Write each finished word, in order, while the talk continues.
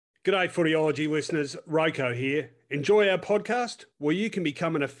G'day Footyology listeners, Roko here. Enjoy our podcast? Well, you can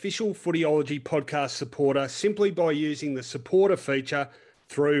become an official Footyology podcast supporter simply by using the supporter feature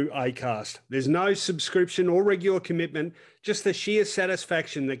through Acast. There's no subscription or regular commitment, just the sheer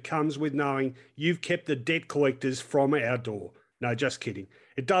satisfaction that comes with knowing you've kept the debt collectors from our door. No, just kidding.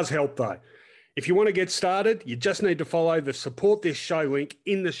 It does help though. If you want to get started, you just need to follow the support this show link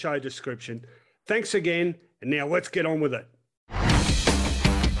in the show description. Thanks again, and now let's get on with it.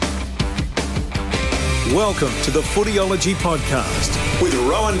 Welcome to the Footyology Podcast with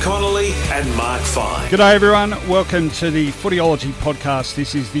Rowan Connolly and Mark Fine. G'day everyone, welcome to the Footyology Podcast.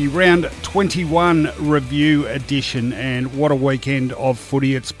 This is the round 21 review edition, and what a weekend of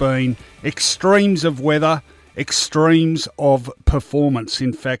footy it's been. Extremes of weather, extremes of performance.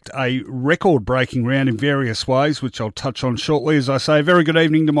 In fact, a record-breaking round in various ways, which I'll touch on shortly. As I say, very good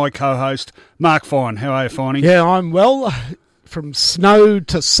evening to my co-host, Mark Fine. How are you, Finey? Yeah, I'm well. From snow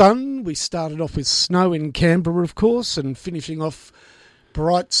to sun, we started off with snow in Canberra, of course, and finishing off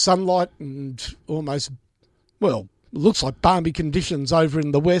bright sunlight and almost, well, looks like balmy conditions over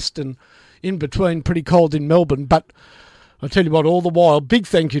in the west, and in between pretty cold in Melbourne. But I tell you what, all the while, big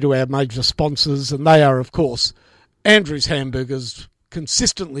thank you to our major sponsors, and they are, of course, Andrew's Hamburgers,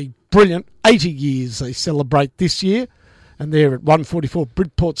 consistently brilliant. 80 years they celebrate this year. And they're at 144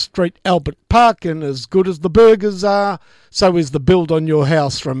 Bridport Street, Albert Park. And as good as the burgers are, so is the build on your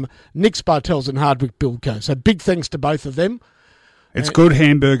house from Nick's Bartels and Hardwick Build Co. So big thanks to both of them. It's good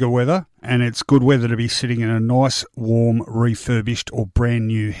hamburger weather, and it's good weather to be sitting in a nice, warm, refurbished or brand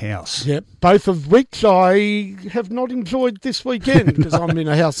new house. Yep, both of which I have not enjoyed this weekend because I'm in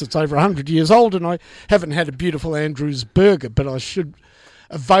a house that's over 100 years old and I haven't had a beautiful Andrew's burger, but I should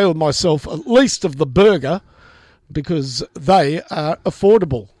avail myself at least of the burger, because they are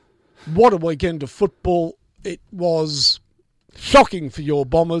affordable. What a weekend of football. It was shocking for your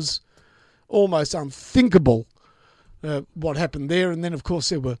Bombers, almost unthinkable what happened there. And then, of course,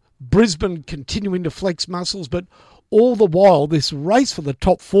 there were Brisbane continuing to flex muscles, but all the while, this race for the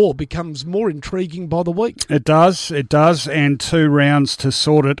top four becomes more intriguing by the week. It does, and 2 rounds to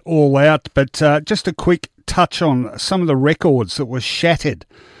sort it all out. But just a quick touch on some of the records that were shattered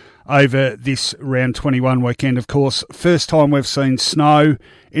over this round 21 weekend. Of course, first time we've seen snow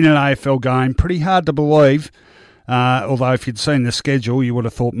in an AFL game. Pretty hard to believe, although if you'd seen the schedule, you would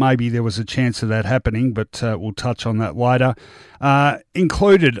have thought maybe there was a chance of that happening, but we'll touch on that later.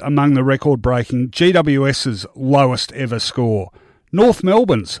 Included among the record-breaking, GWS's lowest ever score, North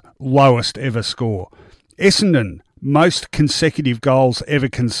Melbourne's lowest ever score, Essendon, most consecutive goals ever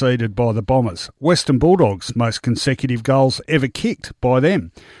conceded by the Bombers, Western Bulldogs, most consecutive goals ever kicked by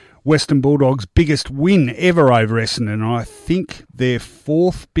them, Western Bulldogs' biggest win ever over Essendon, and I think their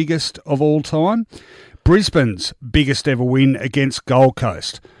 4th biggest of all time. Brisbane's biggest ever win against Gold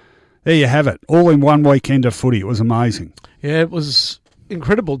Coast. There you have it, all in one weekend of footy. It was amazing. Yeah, it was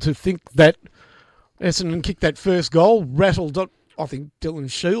incredible to think that Essendon kicked that first goal, rattled, I think,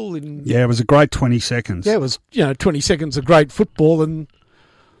 Dylan Shield. Yeah, it was a great 20 seconds. Yeah, it was, 20 seconds of great football, and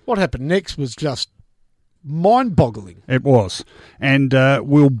what happened next was just mind-boggling. It was. And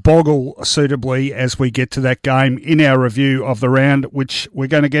we'll boggle suitably as we get to that game in our review of the round, which we're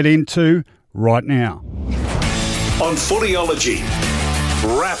going to get into right now. On Footyology,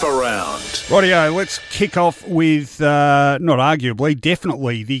 wrap around. Rightio, let's kick off with, not arguably,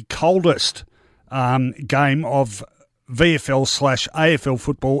 definitely the coldest game of VFL/AFL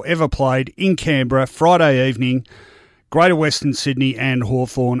football ever played in Canberra, Friday evening. Greater Western Sydney and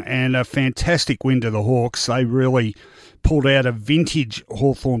Hawthorn, and a fantastic win to the Hawks. They really pulled out a vintage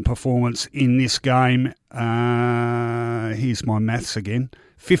Hawthorn performance in this game. Here's my maths again.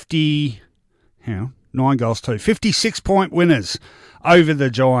 9 goals to 56-point winners over the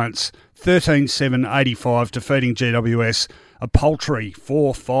Giants. 13-7-85, defeating GWS. A paltry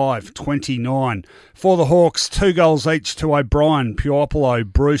 4-5-29. For the Hawks, 2 goals each to O'Brien, Puopolo,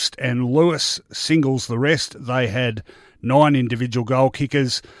 Bruce and Lewis. Singles the rest. They had 9 individual goal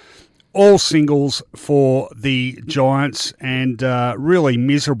kickers. All singles for the Giants, and really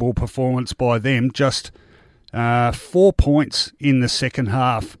miserable performance by them. Just 4 points in the second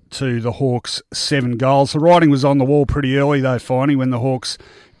half to the Hawks' 7 goals. The writing was on the wall pretty early, though, finally, when the Hawks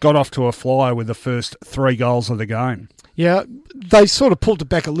got off to a flyer with the first 3 goals of the game. Yeah, they sort of pulled it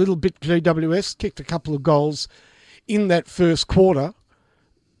back a little bit, GWS, kicked a couple of goals in that first quarter.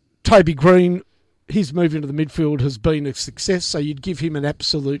 Toby Green, his move into the midfield has been a success, so you'd give him an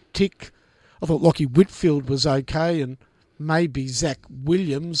absolute tick. I thought Lockie Whitfield was okay, and maybe Zach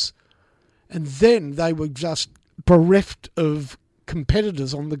Williams. And then they were just bereft of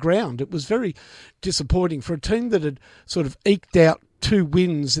competitors on the ground. It was very disappointing for a team that had sort of eked out 2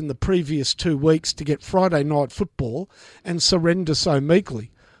 wins in the previous 2 weeks to get Friday night football and surrender so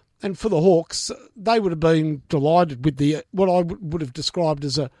meekly. And for the Hawks, they would have been delighted with what I would have described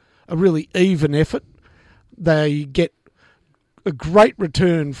as a really even effort. They get a great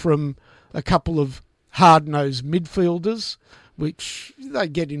return from a couple of hard-nosed midfielders, which they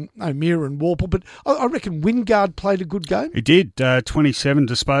get in O'Meara and Warple. But I reckon Wingard played a good game. He did, 27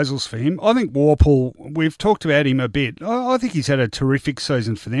 disposals for him. I think Warple, we've talked about him a bit. I think he's had a terrific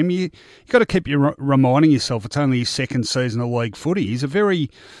season for them. You've got to keep reminding yourself it's only his second season of league footy. He's a very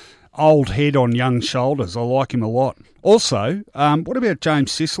old head on young shoulders. I like him a lot. Also, what about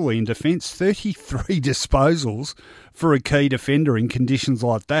James Sicily in defence? 33 disposals for a key defender in conditions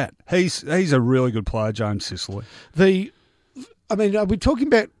like that. He's a really good player, James Sicily. Are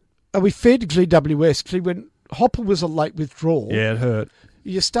we fair to GWS? Because when Hopper was a late withdrawal, yeah, it hurt.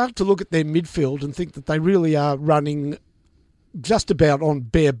 You start to look at their midfield and think that they really are running just about on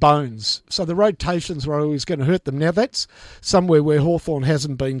bare bones. So the rotations were always going to hurt them. Now that's somewhere where Hawthorn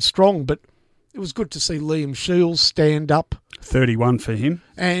hasn't been strong, but it was good to see Liam Shields stand up. 31 for him.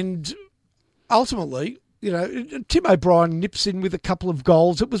 And ultimately, Tim O'Brien nips in with a couple of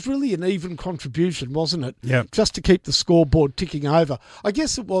goals. It was really an even contribution, wasn't it? Yeah. Just to keep the scoreboard ticking over. I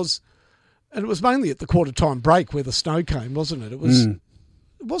guess it was, and it was mainly at the quarter-time break where the snow came, wasn't it?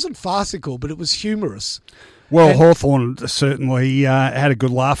 It wasn't farcical, but it was humorous. Well, Hawthorn certainly had a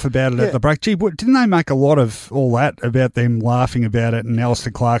good laugh about it at the break. Gee, didn't they make a lot of all that about them laughing about it and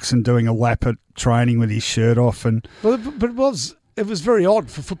Alistair Clarkson doing a lap at training with his shirt off? But it was very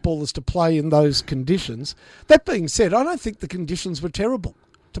odd for footballers to play in those conditions. That being said, I don't think the conditions were terrible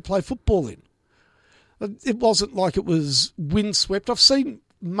to play football in. It wasn't like it was windswept. I've seen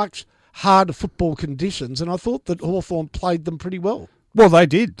much harder football conditions, and I thought that Hawthorn played them pretty well. Well, they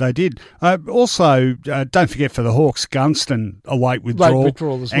did. Also, don't forget for the Hawks, Gunston, a late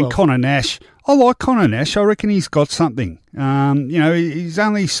withdrawal as and well. Connor Nash. I like Connor Nash. I reckon he's got something. He's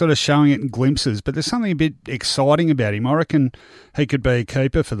only sort of showing it in glimpses, but there's something a bit exciting about him. I reckon he could be a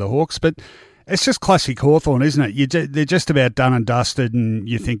keeper for the Hawks, but it's just classic Hawthorn, isn't it? They're just about done and dusted, and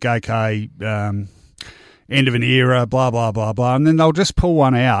you think, okay, end of an era, blah, blah, blah, blah. And then they'll just pull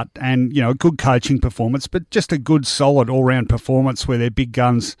one out and, a good coaching performance, but just a good, solid all-round performance where their big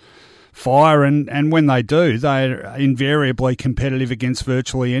guns fire. And when they do, they're invariably competitive against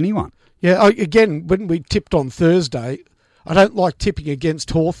virtually anyone. Yeah, again, when we tipped on Thursday, I don't like tipping against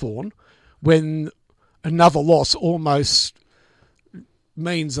Hawthorn when another loss almost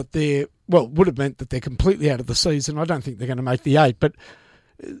means that would have meant that they're completely out of the season. I don't think they're going to make the 8, but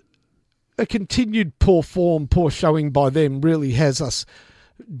a continued poor form, poor showing by them really has us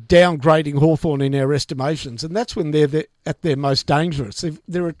downgrading Hawthorn in our estimations, and that's when they're at their most dangerous.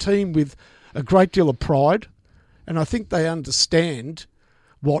 They're a team with a great deal of pride, and I think they understand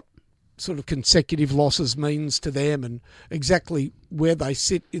what sort of consecutive losses means to them and exactly where they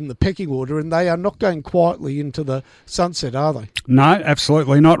sit in the pecking order, and they are not going quietly into the sunset, are they? No,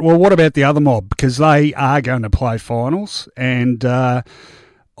 absolutely not. Well, what about the other mob? Because they are going to play finals, and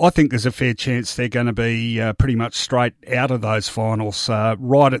I think there's a fair chance they're going to be pretty much straight out of those finals.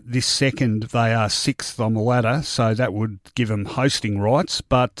 Right at this second, they are 6th on the ladder, so that would give them hosting rights.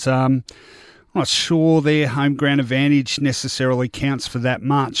 But I'm not sure their home ground advantage necessarily counts for that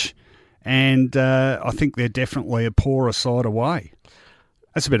much. And I think they're definitely a poorer side away.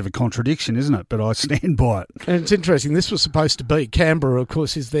 That's a bit of a contradiction, isn't it? But I stand by it. And it's interesting. This was supposed to be Canberra, of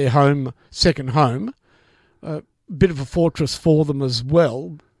course, is their second home. Bit of a fortress for them as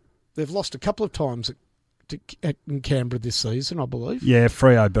well. They've lost a couple of times in Canberra this season, I believe. Yeah,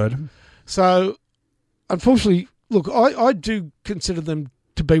 Freo beat them. So, unfortunately, look, I do consider them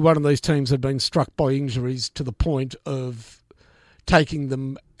to be one of these teams that have been struck by injuries to the point of taking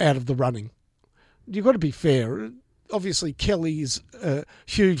them out of the running. You've got to be fair. Obviously, Kelly's a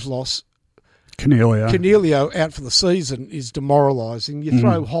huge loss. Cornelio out for the season is demoralising. You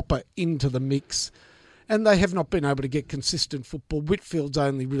throw Hopper into the mix, and they have not been able to get consistent football. Whitfield's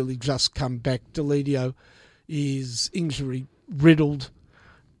only really just come back. Deledio is injury-riddled.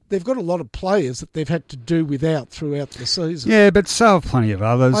 They've got a lot of players that they've had to do without throughout the season. Yeah, but so have plenty of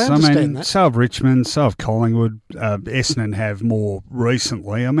others. I understand that. So have Richmond, so have Collingwood. Essendon have more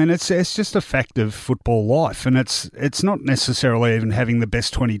recently. I mean, it's just a fact of football life, and it's not necessarily even having the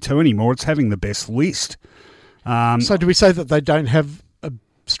best 22 anymore. It's having the best list. So do we say that they don't have a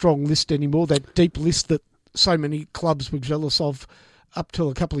strong list anymore, that deep list that so many clubs were jealous of up till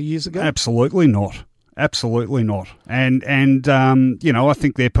a couple of years ago? Absolutely not. Absolutely not. And I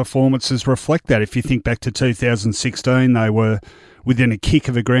think their performances reflect that. If you think back to 2016, they were within a kick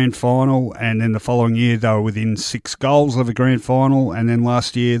of a grand final, and then the following year they were within 6 goals of a grand final, and then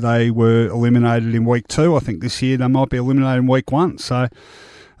last year they were eliminated in week 2. I think this year they might be eliminated in week 1. So,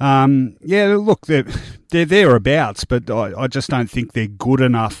 look, they're thereabouts, but I just don't think they're good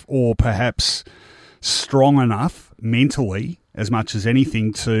enough or perhaps strong enough mentally, as much as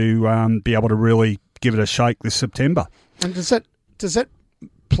anything, to be able to really give it a shake this September. And does that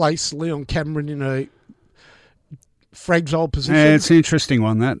place Leon Cameron in a fragile position? Yeah, it's an interesting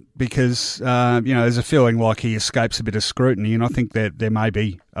one, that, because there's a feeling like he escapes a bit of scrutiny, and I think that there may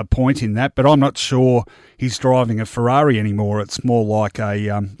be a point in that, but I'm not sure he's driving a Ferrari anymore. It's more like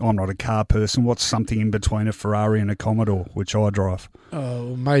I'm not a car person. What's something in between a Ferrari and a Commodore, which I drive?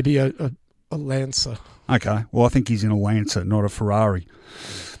 Oh, maybe a Lancer. Okay, well, I think he's in a Lancer, not a Ferrari.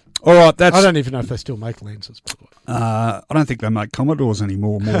 All right, I don't even know if they still make Lancers, by the way. I don't think they make Commodores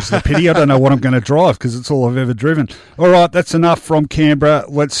anymore. More's the pity. I don't know what I'm going to drive because it's all I've ever driven. All right, that's enough from Canberra.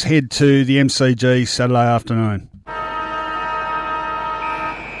 Let's head to the MCG Saturday afternoon.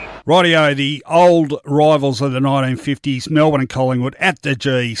 Rightio, the old rivals of the 1950s, Melbourne and Collingwood at the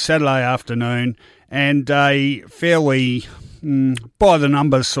G, Saturday afternoon, and a fairly by the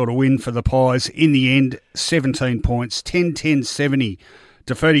numbers sort of win for the Pies. In the end, 17 points, 10-10-70.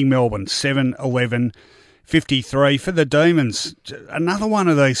 Defeating Melbourne, 7-11-53 for the Demons. Another one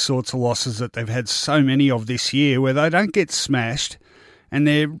of these sorts of losses that they've had so many of this year, where they don't get smashed and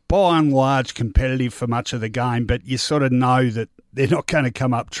they're by and large competitive for much of the game, but you sort of know that they're not going to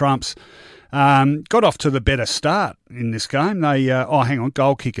come up trumps. Got off to the better start in this game. They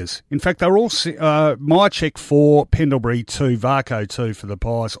goal kickers. In fact, they were all Mychek 4, Pendlebury 2, Varco 2 for the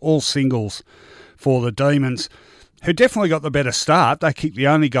Pies, all singles for the Demons, who definitely got the better start. They kicked the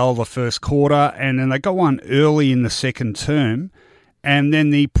only goal of the first quarter, and then they got one early in the second term. And then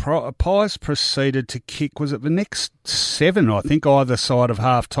the Pies proceeded to kick, was it the next 7, I think, either side of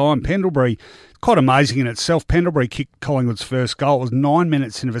half-time. Pendlebury, quite amazing in itself, Pendlebury kicked Collingwood's first goal. It was 9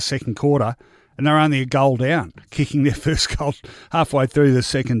 minutes into the second quarter, and they're only a goal down, kicking their first goal halfway through the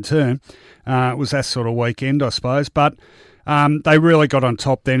second term. It was that sort of weekend, I suppose. But they really got on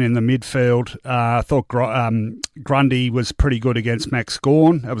top then in the midfield. I thought Grundy was pretty good against Max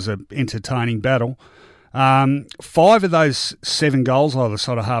Gawn. That was an entertaining battle. 5 of those 7 goals either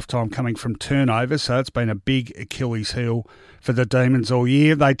side of half-time coming from turnovers, so it's been a big Achilles heel for the Demons all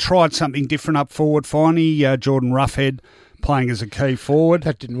year. They tried something different up forward finally. Jordan Roughhead playing as a key forward.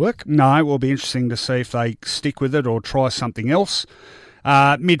 That didn't work. No, it will be interesting to see if they stick with it or try something else.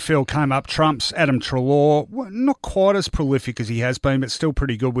 Midfield came up trumps. Adam Treloar, not quite as prolific as he has been, but still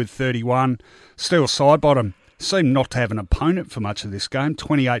pretty good with 31. Steele Sidebottom seemed not to have an opponent for much of this game,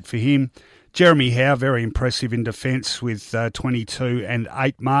 28 for him. Jeremy Howe, very impressive in defence with 22 and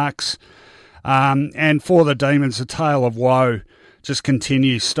 8 marks. And for the Demons, the tale of woe just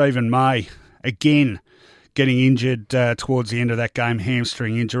continues. Stephen May, again, getting injured towards the end of that game,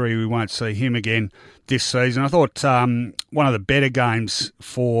 hamstring injury. We won't see him again this season. I thought one of the better games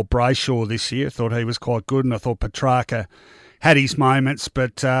for Brayshaw this year. I thought he was quite good, and I thought Petrarca had his moments,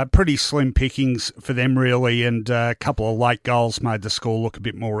 but pretty slim pickings for them, really, and a couple of late goals made the score look a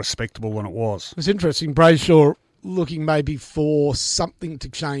bit more respectable than it was. It was interesting. Brayshaw looking maybe for something to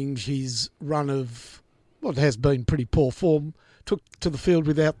change his run of what has been pretty poor form, took to the field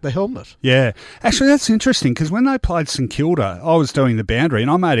without the helmet. Yeah. Actually, that's interesting, because when they played St Kilda, I was doing the boundary,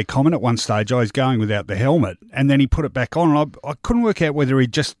 and I made a comment at one stage, I was going without the helmet, and then he put it back on, and I couldn't work out whether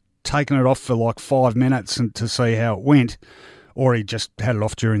he'd just taken it off for like 5 minutes and to see how it went, or he just had it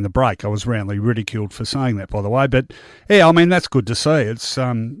off during the break. I was roundly ridiculed for saying that, by the way. But, yeah, I mean, that's good to see. It's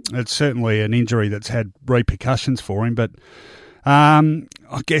certainly an injury that's had repercussions for him. But I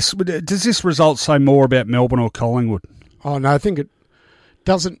guess, does this result say more about Melbourne or Collingwood? Oh, no, I think it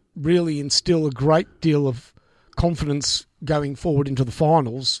doesn't really instill a great deal of confidence going forward into the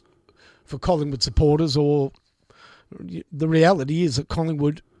finals for Collingwood supporters. Or the reality is that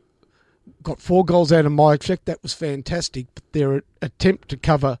Collingwood got 4 goals out of Mychek. That was fantastic. But their attempt to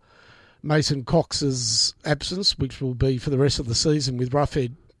cover Mason Cox's absence, which will be for the rest of the season with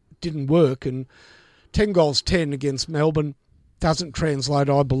Roughhead, didn't work. And 10 goals, 10 against Melbourne doesn't translate,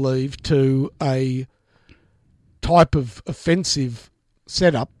 I believe, to a type of offensive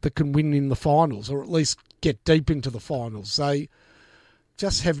setup that can win in the finals, or at least get deep into the finals. They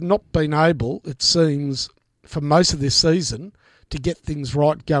just have not been able, it seems, for most of this season, to get things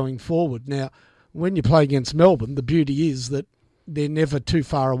right going forward. Now, when you play against Melbourne, the beauty is that they're never too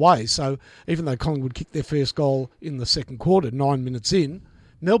far away. So even though Collingwood kicked their first goal in the second quarter, 9 minutes in,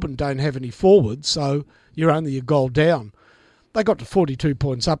 Melbourne don't have any forwards, so you're only a goal down. They got to 42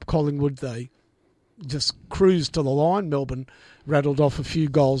 points up, Collingwood. They just cruised to the line. Melbourne rattled off a few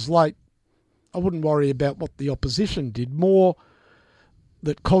goals late. I wouldn't worry about what the opposition did. More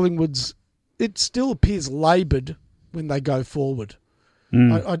that Collingwood's, it still appears laboured when they go forward.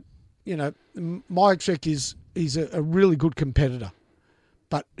 Mike Sheck he's a really good competitor,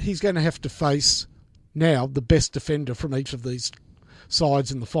 but he's going to have to face now the best defender from each of these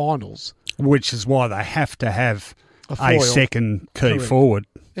sides in the finals. Which is why they have to have A second key Correct. forward.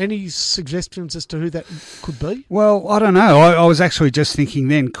 Any suggestions as to who that could be? Well, I don't know. I was actually just thinking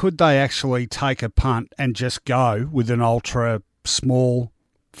then, could they actually take a punt and just go with an ultra small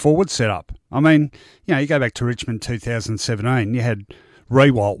forward setup? I mean, you go back to Richmond 2017, you had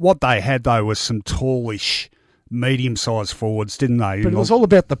Rewalt. What they had, though, was some tallish, medium-sized forwards, didn't they? But it was all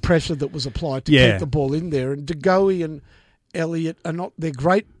about the pressure that was applied to Yeah. keep the ball in there. And De Goey and Elliott they're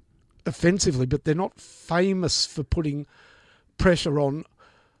great offensively, but they're not famous for putting pressure on.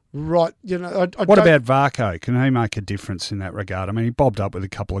 Right, What about Varco? Can he make a difference in that regard? I mean, he bobbed up with a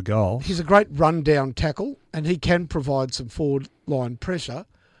couple of goals. He's a great run-down tackle, and he can provide some forward-line pressure,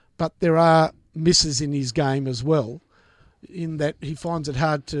 but there are misses in his game as well, in that he finds it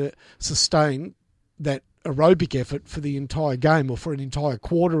hard to sustain that aerobic effort for the entire game or for an entire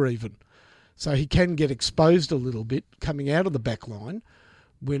quarter even. So he can get exposed a little bit coming out of the back line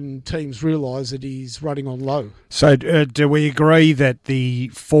when teams realise that he's running on low. So do we agree that the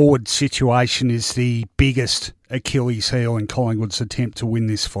forward situation is the biggest Achilles heel in Collingwood's attempt to win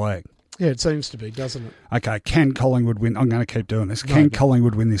this flag? Yeah, it seems to be, doesn't it? Okay, can Collingwood win? I'm going to keep doing this. No, Can no.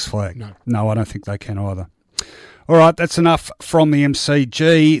 Collingwood win this flag? No. No, I don't think they can either. All right, that's enough from the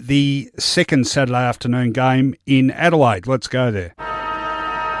MCG. The second Saturday afternoon game in Adelaide. Let's go there.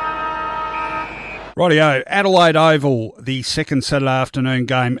 Rightio, Adelaide Oval, the second Saturday afternoon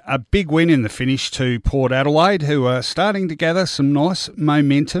game. A big win in the finish to Port Adelaide, who are starting to gather some nice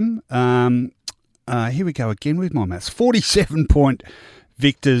momentum. Here we go again with my maths. 47-point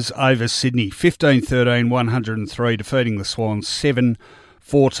victors over Sydney. 15-13, 103, defeating the Swans.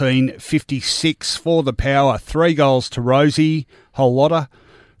 7-14, 56 for the Power. 3 goals to Rosie Holotta.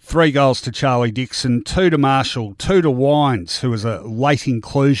 3 goals to Charlie Dixon. 2 to Marshall. 2 to Wines, who was a late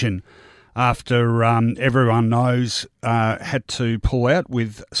inclusion after everyone knows had to pull out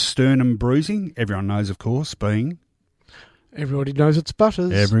with sternum bruising. Everyone knows, of course, being... Everybody knows it's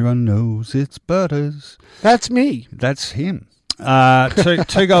Butters. Everyone knows it's Butters. That's me. That's him. 2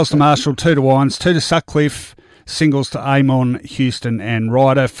 goals to Marshall, 2 to Wines, 2 to Sutcliffe, singles to Amon, Houston and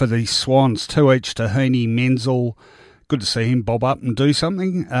Ryder. For the Swans, 2 each to Heaney, Menzel. Good to see him bob up and do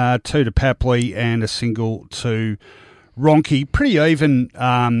something. 2 to Papley and a single to Ronke. Pretty even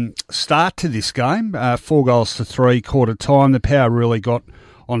start to this game. 4 goals to 3, quarter time. The Power really got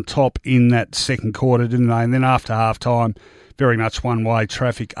on top in that second quarter, didn't they? And then after half-time, very much one-way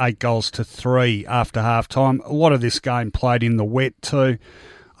traffic, 8 goals to 3 after half-time. A lot of this game played in the wet too.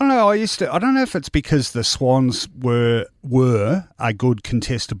 I don't know. I don't know if it's because the Swans were a good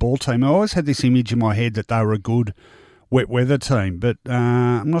contested ball team. I always had this image in my head that they were a good wet weather team, but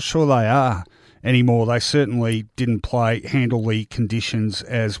I'm not sure they are anymore. They certainly didn't handle the conditions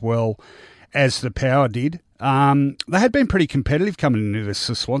as well as the Power did. They had been pretty competitive coming into this,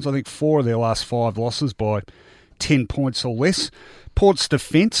 the Swans. I think 4 of their last 5 losses by 10 points or less. Port's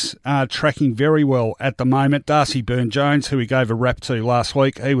defence tracking very well at the moment. Darcy Byrne-Jones, who we gave a rap to last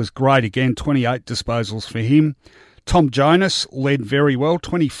week, he was great again, 28 disposals for him. Tom Jonas led very well,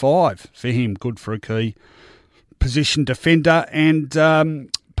 25 for him, good for a key position defender. And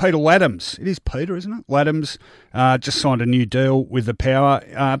Peter Laddams, it is Peter, isn't it? Laddams just signed a new deal with the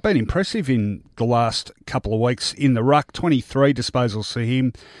Power. Been impressive in the last couple of weeks in the ruck. 23 disposals for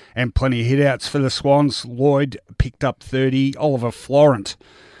him and plenty of hit-outs for the Swans. Lloyd picked up 30. Oliver Florent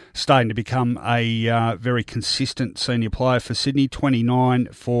starting to become a very consistent senior player for Sydney. 29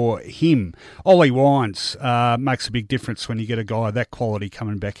 for him. Ollie Wines makes a big difference when you get a guy of that quality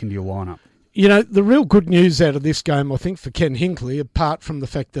coming back into your lineup. You know, the real good news out of this game, I think, for Ken Hinkley, apart from the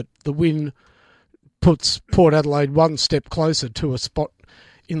fact that the win puts Port Adelaide one step closer to a spot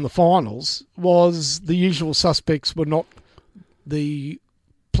in the finals, was the usual suspects were not the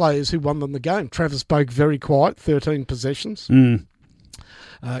players who won them the game. Travis Boak, very quiet, 13 possessions.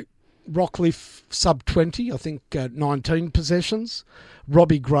 Rockcliffe, sub-20, I think 19 possessions.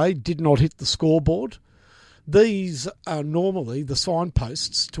 Robbie Gray did not hit the scoreboard. These are normally the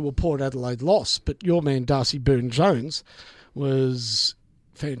signposts to a Port Adelaide loss, but your man Darcy Byrne-Jones was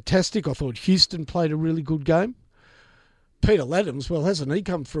fantastic. I thought Houston played a really good game. Peter Laddams, well, hasn't he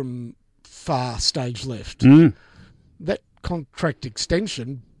come from far stage left? That contract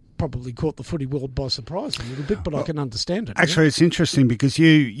extension probably caught the footy world by surprise a little bit, but I can understand it. Actually, it's interesting because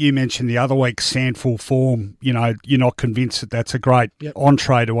you mentioned the other week Sandful form. You know, you're not convinced that that's a great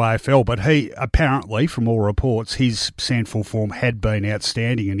entree to AFL, but he apparently, from all reports, his Sandful form had been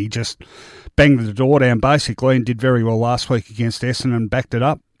outstanding, and he just banged the door down basically and did very well last week against Essendon and backed it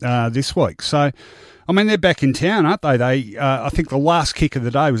up this week. So, I mean, they're back in town, aren't they? I think the last kick of the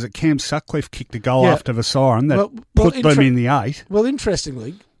day was that Cam Sutcliffe kicked a goal after the siren that put them in the 8. Well,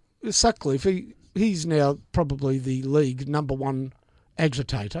 interestingly, Sutcliffe, he's now probably the league number one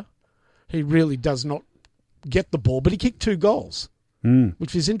agitator. He really does not get the ball, but he kicked 2 goals,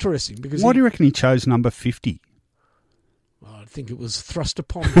 which is interesting. Because why do you reckon he chose number 50? I think it was thrust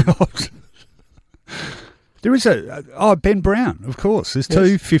upon him. There is Ben Brown, of course. There's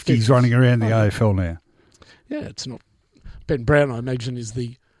 2 50s running around the AFL now. Yeah, it's not. Ben Brown, I imagine, is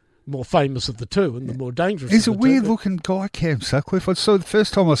the more famous of the two and the more dangerous. He's of a the two, weird-looking guy, Cam Sutcliffe. The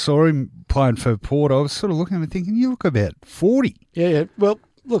first time I saw him playing for Port, I was sort of looking at him and thinking, you look about 40. Yeah. Well,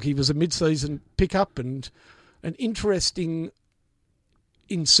 look, he was a mid-season pickup and an interesting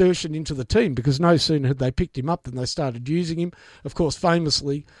insertion into the team because no sooner had they picked him up than they started using him. Of course,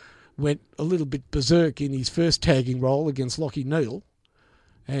 famously went a little bit berserk in his first tagging role against Lachie Neale,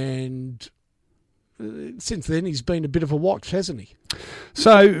 and since then he's been a bit of a watch, hasn't he?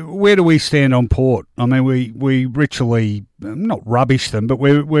 So where do we stand on Port? I mean, we ritually, not rubbish them, but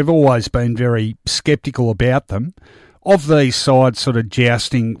we've always been very sceptical about them. Of these sides sort of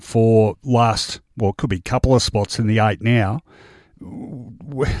jousting for it could be a couple of spots in the 8 now,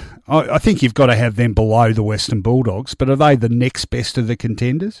 I think you've got to have them below the Western Bulldogs, but are they the next best of the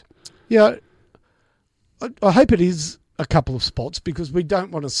contenders? Yeah, I hope it is a couple of spots because we don't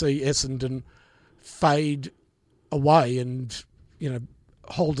want to see Essendon fade away and,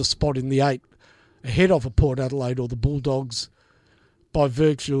 hold a spot in the 8 ahead of a Port Adelaide or the Bulldogs by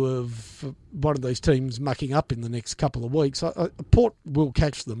virtue of one of these teams mucking up in the next couple of weeks. Port will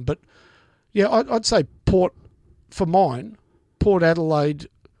catch them, but yeah, I'd say Port, for mine, Port Adelaide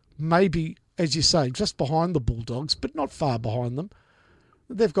maybe, as you say, just behind the Bulldogs, but not far behind them.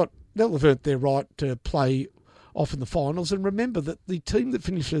 They'll have earned their right to play off in the finals. And remember that the team that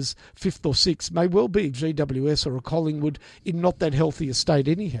finishes 5th or 6th may well be a GWS or a Collingwood in not that healthy a state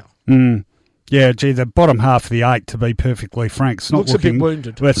anyhow. Yeah, the bottom half of the 8, to be perfectly frank, it's not looks a bit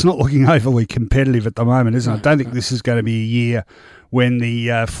wounded. Well, it's not looking overly competitive at the moment, isn't it? I don't think this is going to be a year when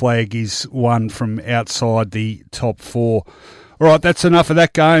the flag is won from outside the top 4. All right, that's enough of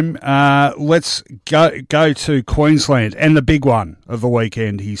that game. Let's go to Queensland and the big one of the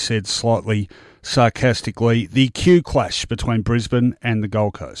weekend, he said slightly sarcastically, the Q clash between Brisbane and the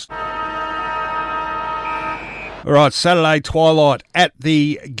Gold Coast. All right, Saturday twilight at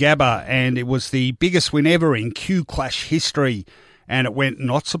the Gabba, and it was the biggest win ever in Q clash history, and it went,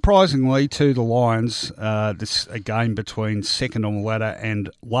 not surprisingly, to the Lions. This a game between second on the ladder and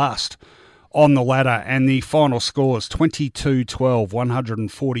last on the ladder, and the final scores 22-12,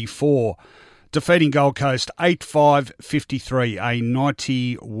 144, defeating Gold Coast 8-5-53, a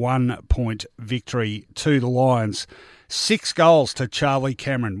 91-point victory to the Lions. 6 goals to Charlie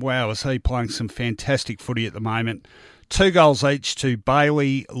Cameron. Wow, is he playing some fantastic footy at the moment. 2 goals each to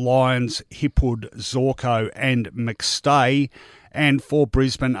Bailey, Lyons, Hipwood, Zorko and McStay. And for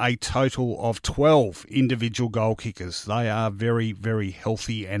Brisbane, a total of 12 individual goal kickers. They are very, very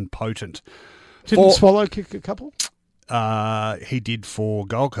healthy and potent. Didn't Swallow kick a couple? He did for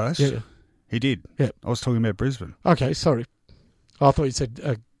Gold Coast. Yeah. He did. Yeah. I was talking about Brisbane. Okay, sorry. I thought you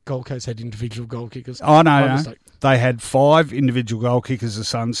said Gold Coast had individual goal kickers. Oh, no. They had 5 individual goal kickers, the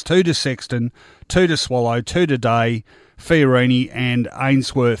Suns, 2 to Sexton, 2 to Swallow, 2 to Day, Fiorini and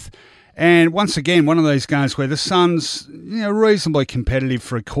Ainsworth. And once again, one of these games where the Suns, reasonably competitive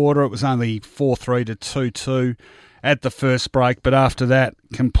for a quarter. It was only 4-3 to 2-2 at the first break, but after that,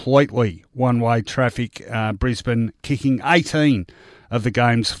 completely one-way traffic. Brisbane kicking 18 of the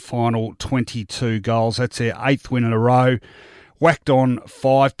game's final 22 goals. That's their 8th win in a row. Whacked on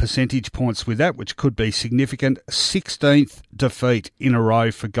 5 percentage points with that, which could be significant. 16th defeat in a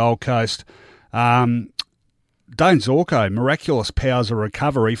row for Gold Coast. Dane Zorko, miraculous powers of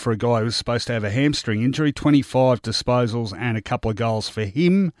recovery for a guy who was supposed to have a hamstring injury. 25 disposals and a couple of goals for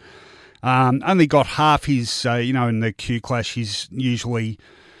him. Only got half his, in the Q clash, he's usually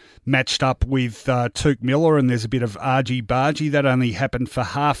matched up with Touk Miller, and there's a bit of argy-bargy. That only happened for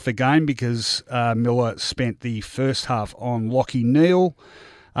half the game because Miller spent the first half on Lachie Neale.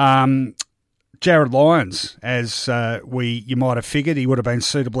 Jared Lyons, as you might have figured, he would have been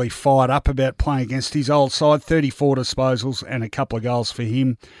suitably fired up about playing against his old side. 34 disposals and a couple of goals for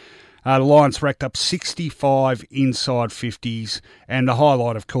him. The Lions racked up 65 inside 50s, and the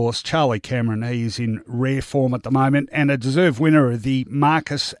highlight, of course, Charlie Cameron. He is in rare form at the moment, and a deserved winner of the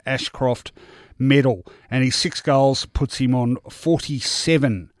Marcus Ashcroft medal. And his 6 goals puts him on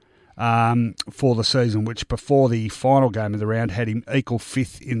 47 for the season, which before the final game of the round had him equal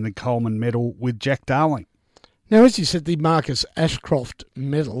 5th in the Coleman medal with Jack Darling. Now, as you said, the Marcus Ashcroft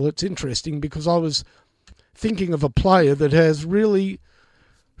medal, it's interesting because I was thinking of a player that has really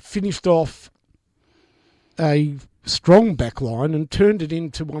finished off a strong backline and turned it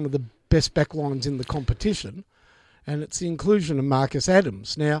into one of the best backlines in the competition, and it's the inclusion of Marcus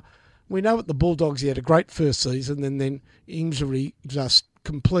Adams. Now, we know at the Bulldogs he had a great first season, and then injury just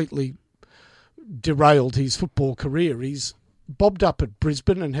completely derailed his football career. He's bobbed up at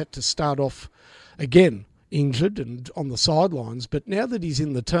Brisbane and had to start off again injured and on the sidelines, but now that he's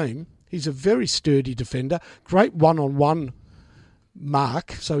in the team, he's a very sturdy defender, great one-on-one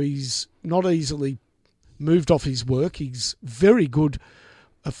mark, so he's not easily moved off his work. He's very good,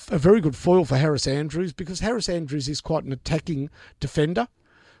 a very good foil for Harris Andrews, because Harris Andrews is quite an attacking defender.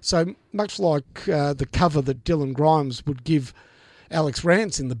 So much like the cover that Dylan Grimes would give Alex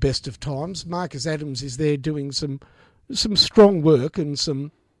Rance in the best of times, Marcus Adams is there doing some strong work and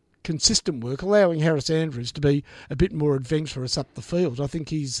some consistent work, allowing Harris Andrews to be a bit more adventurous up the field. I think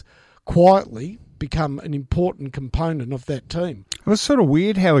he's quietly become an important component of that team. It was sort of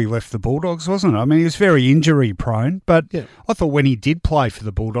weird how he left the Bulldogs, wasn't it? I mean, he was very injury prone, but yeah. I thought when he did play for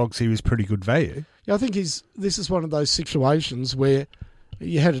the Bulldogs, he was pretty good value. Yeah, I think this is one of those situations where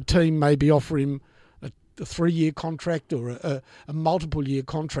you had a team maybe offer him a 3-year contract or a multiple-year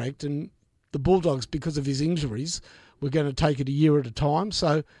contract, and the Bulldogs, because of his injuries, were going to take it a year at a time.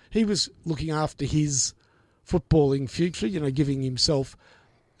 So he was looking after his footballing future, giving himself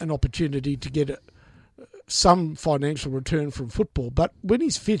an opportunity to get some financial return from football. But when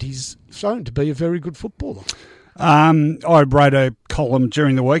he's fit, he's shown to be a very good footballer. I wrote a column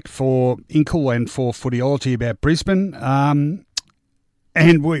during the week for Inkle and for Footyology about Brisbane,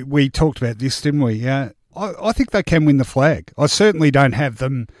 and we talked about this, didn't we? I think they can win the flag. I certainly don't have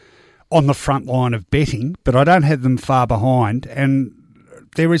them on the front line of betting, but I don't have them far behind, and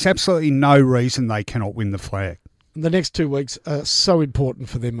there is absolutely no reason they cannot win the flag. The next 2 weeks are so important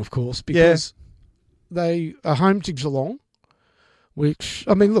for them, of course, because they are home to Geelong, which,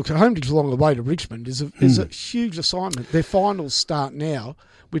 I mean, look, home to Geelong away to Richmond is a huge assignment. Their finals start now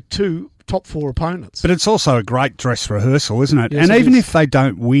with 2 top 4 opponents. But it's also a great dress rehearsal, isn't it? Yes, and even if they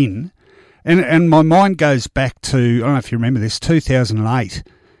don't win, and my mind goes back to, I don't know if you remember this, 2008,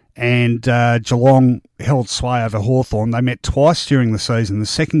 and Geelong held sway over Hawthorn. They met twice during the season. The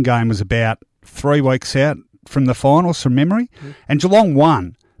second game was about 3 weeks out from the finals from memory, and Geelong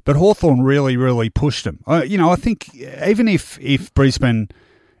won, but Hawthorn really, really pushed them. I think even if Brisbane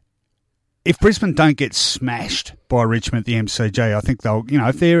don't get smashed by Richmond at the MCG, I think they'll,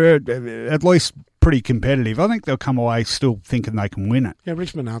 if they're at least pretty competitive, I think they'll come away still thinking they can win it. Yeah,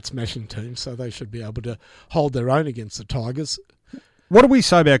 Richmond aren't smashing teams, so they should be able to hold their own against the Tigers. What do we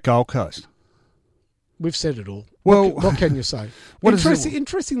say about Gold Coast? We've said it all. Well, what can you say?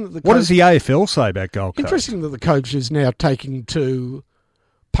 Interesting that the what does the AFL say about Gold Coast? Interesting that the coach is now taking to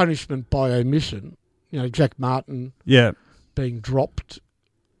punishment by omission. Jack Martin being dropped.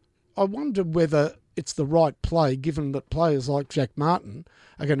 I wonder whether it's the right play, given that players like Jack Martin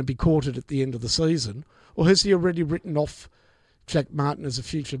are going to be courted at the end of the season, or has he already written off Jack Martin as a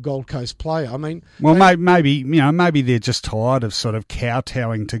future Gold Coast player? I mean, well, maybe they're just tired of sort of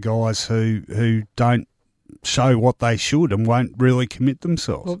kowtowing to guys who don't show what they should and won't really commit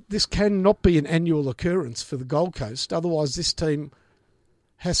themselves. Well, this cannot be an annual occurrence for the Gold Coast. Otherwise, this team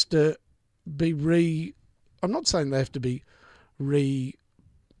has to be I'm not saying they have to be reassigned,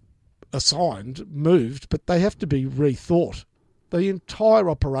 moved, but they have to be rethought. The entire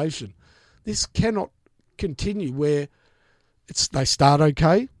operation. This cannot continue where they start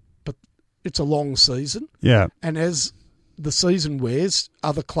okay, but it's a long season. Yeah. And as the season wears,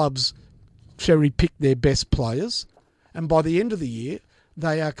 other clubs cherry pick their best players, and by the end of the year,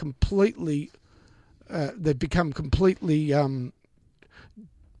 they are completely. They've become completely.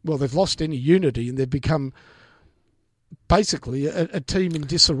 They've lost any unity, and they've become basically a team in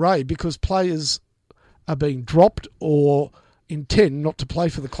disarray because players are being dropped or intend not to play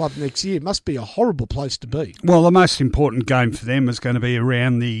for the club next year. It must be a horrible place to be. Well, the most important game for them is going to be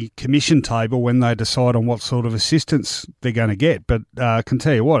around the commission table when they decide on what sort of assistance they're going to get. But I can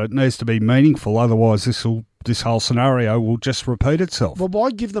tell you what, it needs to be meaningful. Otherwise, this whole scenario will just repeat itself. Well,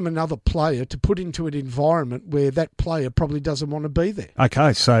 why give them another player to put into an environment where that player probably doesn't want to be there?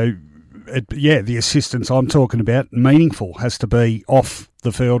 Okay, so the assistance I'm talking about, meaningful, has to be off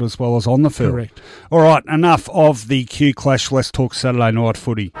the field as well as on the field. Correct. All right, enough of the Q Clash. Let's talk Saturday night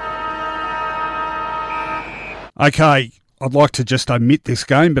footy. Okay, I'd like to just omit this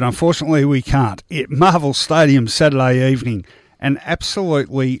game, but unfortunately we can't. At Marvel Stadium Saturday evening, an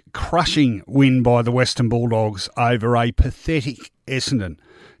absolutely crushing win by the Western Bulldogs over a pathetic Essendon.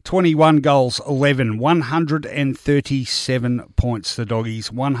 21 goals, 11, 137 points, the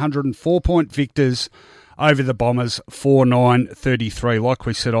Doggies. 104-point victors over the Bombers, 4-9-33. Like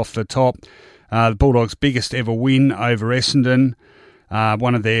we said off the top, the Bulldogs' biggest ever win over Essendon.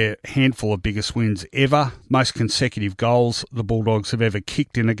 One of their handful of biggest wins ever. Most consecutive goals the Bulldogs have ever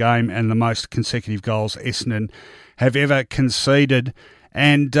kicked in a game, and the most consecutive goals Essendon have ever conceded.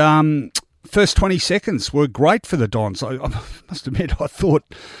 And first 20 seconds were great for the Dons. I must admit, I thought,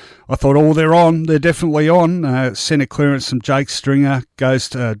 oh, they're on. They're definitely on. Centre clearance from Jake Stringer goes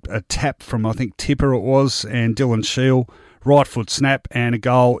to a tap from, I think, Tipper it was, and Dylan Shield. Right foot snap and a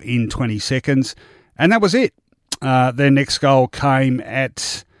goal in 20 seconds. And that was it. Their next goal came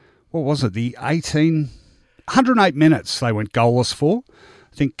at, what was it, 108 minutes they went goalless for.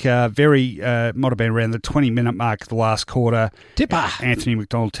 I think might have been around the 20-minute mark of the last quarter. Tipper. Anthony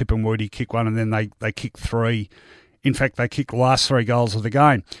McDonald, Tipper and Woody kick one, and then they kicked three. In fact, they kicked the last 3 goals of the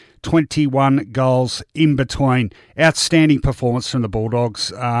game. 21 goals in between. Outstanding performance from the Bulldogs.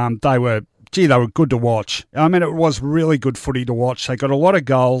 They were good to watch. I mean, it was really good footy to watch. They got a lot of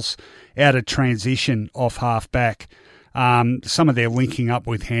goals out of transition off half-back. Some of their linking up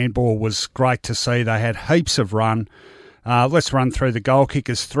with handball was great to see. They had heaps of run. Let's run through the goal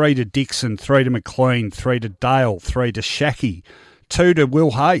kickers. 3 to Dixon, 3 to McLean, 3 to Dale, 3 to Shackey, 2 to Will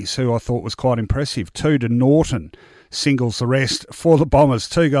Hayes, who I thought was quite impressive, 2 to Norton, singles the rest for the Bombers.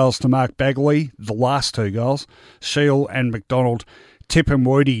 2 goals to Mark Bagley, the last 2 goals, Shield and McDonald, Tip and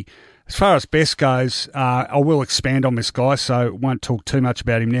Woody. As far as best goes, I will expand on this guy, so won't talk too much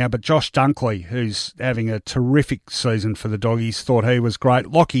about him now, but Josh Dunkley, who's having a terrific season for the Doggies, thought he was great.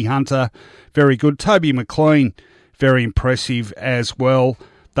 Lockie Hunter, very good. Toby McLean, very impressive as well.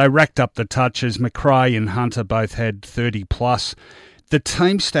 They racked up the touches. McRae and Hunter both had 30 plus. The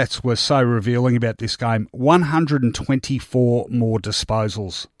team stats were so revealing about this game. 124 more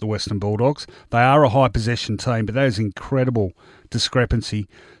disposals, the Western Bulldogs. They are a high possession team, but that is incredible discrepancy.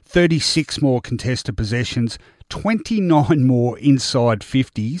 36 more contested possessions, 29 more inside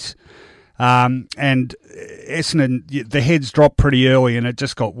 50s. And Essendon, the heads dropped pretty early and it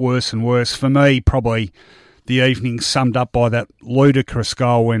just got worse and worse. For me, probably the evening summed up by that ludicrous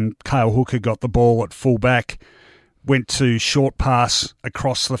goal when Cale Hooker got the ball at full back, went to short pass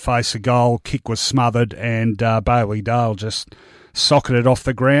across the face of goal, kick was smothered, and Bailey Dale just socketed off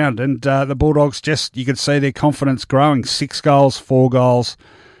the ground. And the Bulldogs you could see their confidence growing. 6 goals, 4 goals,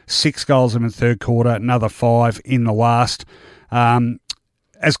 6 goals in the third quarter, another 5 in the last.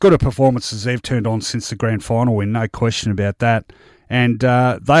 As good a performance as they've turned on since the grand final win, no question about that. And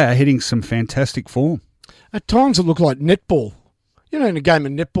they are hitting some fantastic form. At times it looked like netball. You know, in a game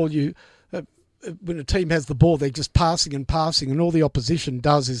of netball, when a team has the ball, they're just passing, and all the opposition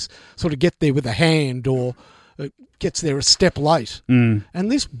does is sort of get there with a hand or gets there a step late. And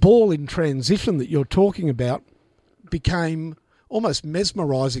this ball in transition that you're talking about became almost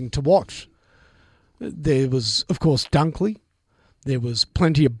mesmerising to watch. There was, of course, Dunkley. There was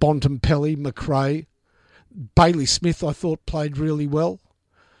plenty of Bontempelli, McRae. Bailey Smith, I thought, played really well.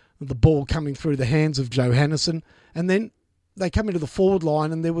 The ball coming through the hands of Johannesen. And then they come into the forward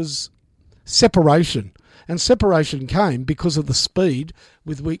line and there was separation. And separation came because of the speed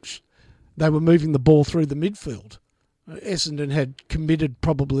with which they were moving the ball through the midfield. Essendon had committed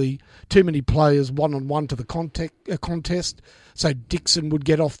probably too many players one-on-one to the contest. So Dixon would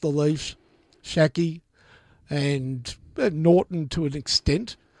get off the leash, Shackey, and Norton to an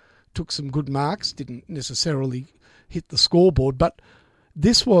extent took some good marks, didn't necessarily hit the scoreboard, but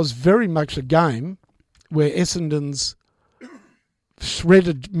this was very much a game where Essendon's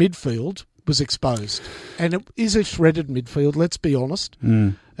shredded midfield was exposed. And it is a shredded midfield, let's be honest.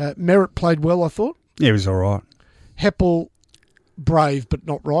 Merritt played well, I thought. Yeah, he was all right. Heppel, brave but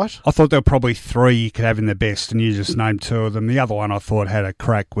not right. I thought there were probably 3 you could have in the best, and you just named 2 of them. The other one I thought had a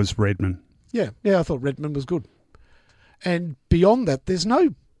crack was Redmond. Yeah, I thought Redmond was good. And beyond that,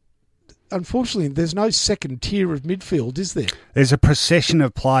 unfortunately, there's no second tier of midfield, is there? There's a procession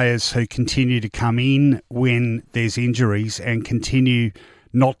of players who continue to come in when there's injuries and continue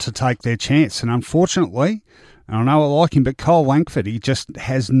not to take their chance. And unfortunately, I know I like him, but Cole Langford, he just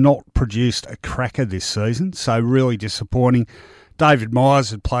has not produced a cracker this season. So really disappointing. David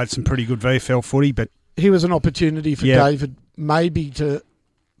Myers had played some pretty good VFL footy, but he was an opportunity for David maybe to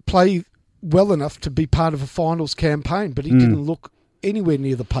play well enough to be part of a finals campaign, but he didn't look anywhere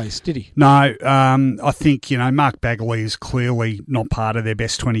near the pace, did he? No, I think, Mark Bagley is clearly not part of their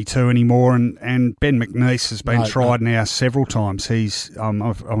best 22 anymore, and Ben McNeese has been tried now several times. I'm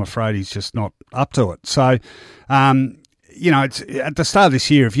afraid he's just not up to it. So, it's at the start of this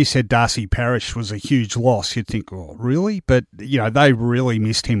year, if you said Darcy Parish was a huge loss, you'd think, oh, really? But, they really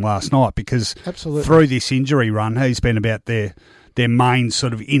missed him last night because through this injury run, he's been about their main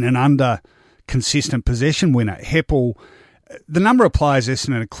sort of in and under consistent possession winner. Heppel, the number of players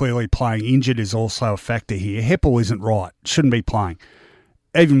Essendon are clearly playing injured is also a factor here. Heppel isn't right, shouldn't be playing.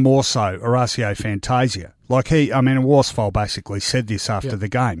 Even more so, Horacio Fantasia. Worsfold basically said this after the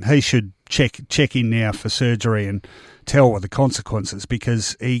game. He should check in now for surgery and tell what the consequences,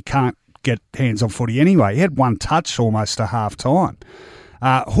 because he can't get hands on footy anyway. He had one touch almost to half time.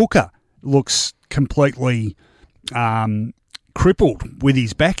 Hooker looks completely crippled with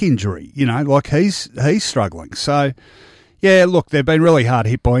his back injury. He's struggling. So, yeah, look, they've been really hard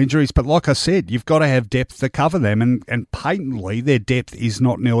hit by injuries, but like I said, you've got to have depth to cover them, and patently their depth is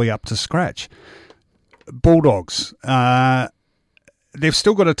not nearly up to scratch. Bulldogs, they've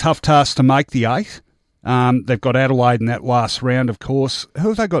still got a tough task to make the 8. They've got Adelaide in that last round, of course. Who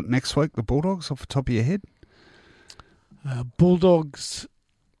have they got next week, the Bulldogs, off the top of your head? Bulldogs,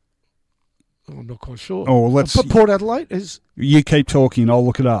 I'm not quite sure. Port Adelaide is. You keep talking, I'll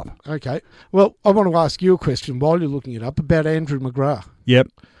look it up. Okay. Well, I want to ask you a question while you're looking it up about Andrew McGrath. Yep.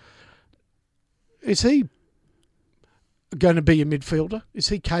 Is he going to be a midfielder? Is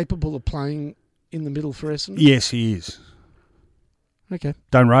he capable of playing in the middle for Essendon? Yes, he is. Okay.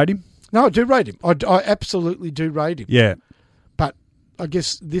 Don't rate him? No, I do rate him. I absolutely do rate him. Yeah. But I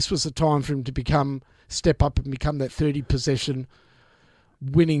guess this was the time for him to step up and become that 30 possession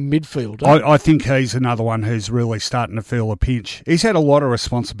winning midfielder. I think he's another one who's really starting to feel a pinch. He's had a lot of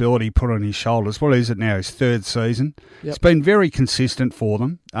responsibility put on his shoulders. What is it now? His 3rd season. Yep. It's been very consistent for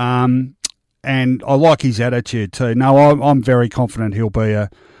them. And I like his attitude too. No, I'm very confident he'll be a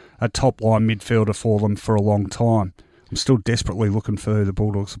top-line midfielder for them for a long time. I'm still desperately looking for who the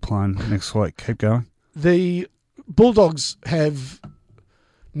Bulldogs are playing next week. Keep going. The Bulldogs have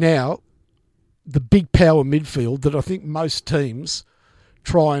now the big power midfield that I think most teams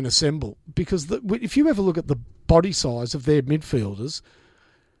try and assemble, because if you ever look at the body size of their midfielders,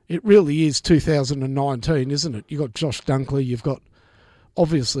 it really is 2019, isn't it? You've got Josh Dunkley, you've got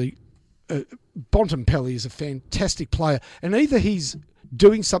obviously Bontempelli is a fantastic player, and either he's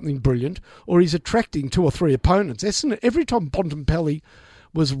doing something brilliant or he's attracting 2 or 3 opponents. Essendon, every time Bontempelli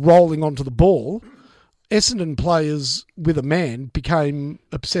was rolling onto the ball, Essendon players with a man became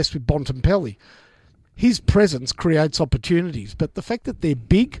obsessed with Bontempelli. His presence creates opportunities, but the fact that they're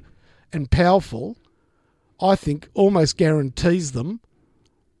big and powerful, I think, almost guarantees them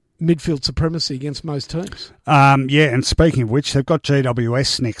midfield supremacy against most teams. And speaking of which, they've got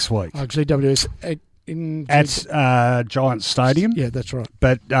GWS next week. GWS at Giants Stadium. Yeah, that's right.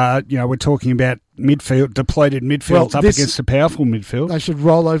 But, we're talking about depleted midfields up against a powerful midfield. They should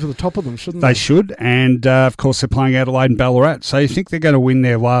roll over the top of them, shouldn't they? They should, and, of course, they're playing Adelaide and Ballarat. So you think they're going to win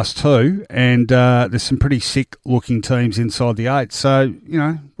their last 2, and there's some pretty sick-looking teams inside the 8. So,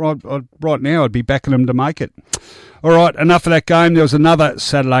 right now I'd be backing them to make it. All right, enough of that game. There was another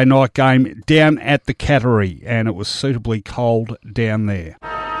Saturday night game down at the Cattery, and it was suitably cold down there.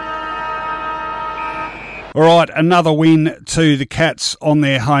 All right, another win to the Cats on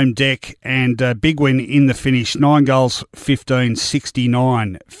their home deck, and a big win in the finish. 9 goals,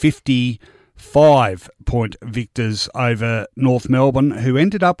 15-69, 55-point victors over North Melbourne, who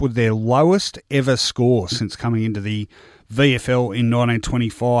ended up with their lowest ever score since coming into the VFL in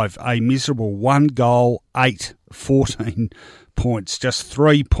 1925. A miserable 1 goal, 14 points, just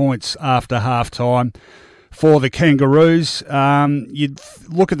 3 points after half-time. For the Kangaroos, you'd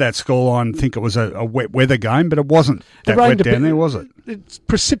look at that scoreline and think it was a wet weather game, but it wasn't that wet down there, was it? It's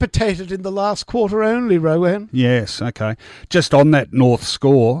precipitated in the last quarter only, Rowan. Yes, okay. Just on that North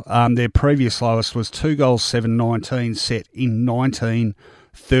score, their previous lowest was 2 goals, 7-19 set in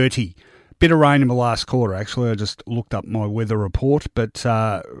 1930. Bit of rain in the last quarter, actually. I just looked up my weather report, but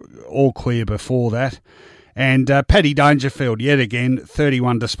all clear before that. And Paddy Dangerfield, yet again,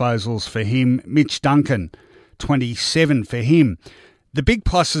 31 disposals for him. Mitch Duncan, 27 for him. The big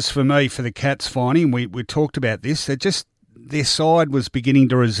pluses for me for the Cats, Finey, and we talked about this, their side was beginning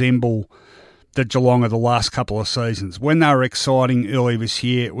to resemble the Geelong of the last couple of seasons. When they were exciting early this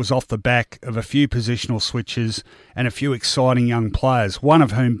year, it was off the back of a few positional switches and a few exciting young players, one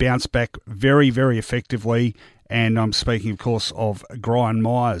of whom bounced back very, very effectively, and I'm speaking, of course, of Brian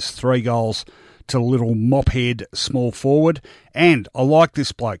Myers. 3 goals to little mop-head small forward. And I like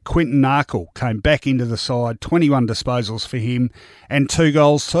this bloke. Quinton Narkle came back into the side, 21 disposals for him and 2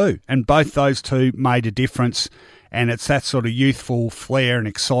 goals too. And both those two made a difference. And it's that sort of youthful flair and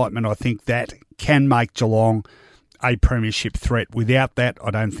excitement, I think, that can make Geelong a premiership threat. Without that,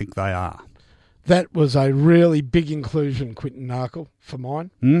 I don't think they are. That was a really big inclusion, Quinton Narkle, for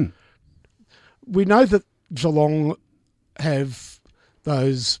mine. Mm. We know that Geelong have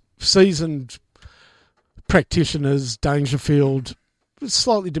those seasoned practitioners, Dangerfield,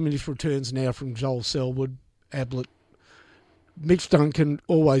 slightly diminished returns now from Joel Selwood, Ablett. Mitch Duncan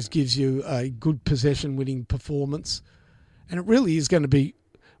always gives you a good possession-winning performance. And it really is going to be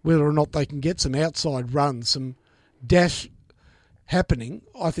whether or not they can get some outside runs, some dash happening.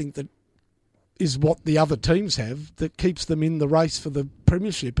 I think that is what the other teams have that keeps them in the race for the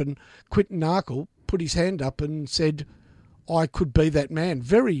premiership. And Quinton Narkle put his hand up and said, I could be that man.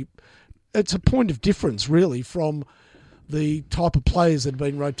 It's a point of difference, really, from the type of players that have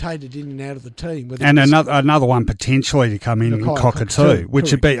been rotated in and out of the team. And another one potentially to come in Cockatoo,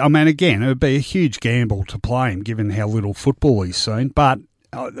 which would be, I mean, again, it would be a huge gamble to play him given how little football he's seen. But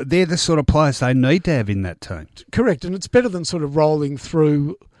they're the sort of players they need to have in that team. Correct, and it's better than sort of rolling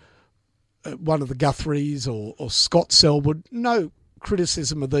through one of the Guthries or Scott Selwood. No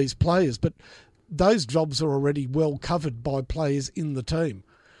criticism of these players, but those jobs are already well covered by players in the team.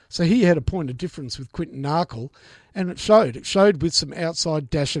 So he had a point of difference with Quinton Narkle, and it showed. It showed with some outside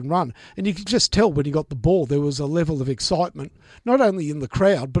dash and run. And you could just tell when he got the ball there was a level of excitement, not only in the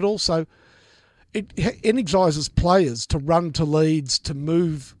crowd, but also it energises players to run to leads, to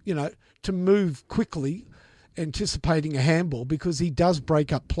move quickly, anticipating a handball, because he does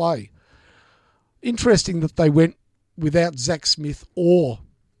break up play. Interesting that they went without Zach Smith or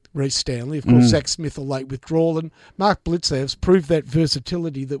Reece Stanley. Of course, Zach Smith a late withdrawal, and Mark Blitzev's proved that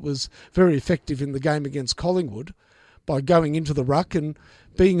versatility that was very effective in the game against Collingwood by going into the ruck and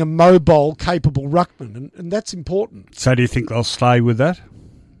being a mobile, capable ruckman, and that's important. So do you think they'll stay with that?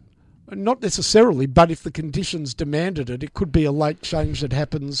 Not necessarily, but if the conditions demanded it, it could be a late change that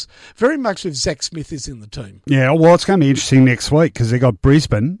happens very much if Zach Smith is in the team. Yeah, well, it's going to be interesting next week because they've got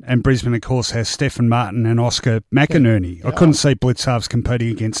Brisbane, and Brisbane, of course, has Stephen Martin and Oscar McInerney. I couldn't see Blitzhalves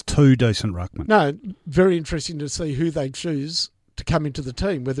competing against 2 decent ruckmen. No, very interesting to see who they choose to come into the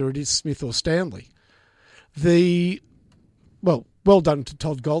team, whether it is Smith or Stanley. Well done to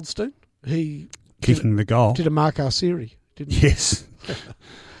Todd Goldstein. He kicking the goal. Did a Mark Arsieri, didn't he? Yes.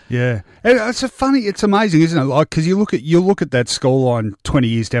 Yeah, it's amazing, isn't it? Like, because you look at that scoreline 20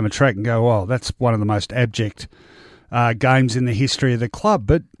 years down the track and go, "Oh, that's one of the most abject games in the history of the club."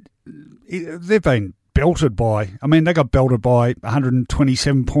 But they've been belted by. I mean, they got belted by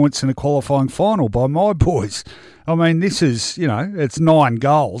 127 points in a qualifying final by my boys. I mean, this is it's 9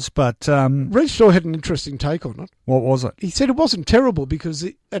 goals, but Reece Shaw had an interesting take on it. What was it? He said it wasn't terrible because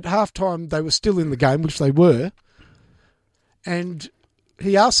at halftime they were still in the game, which they were, and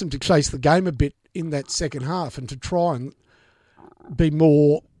he asked them to chase the game a bit in that second half and to try and be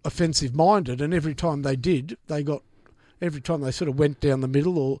more offensive-minded. And every time they did, every time they sort of went down the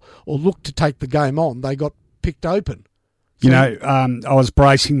middle or looked to take the game on, they got picked open. So, I was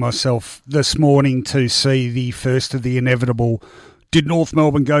bracing myself this morning to see the first of the inevitable "Did North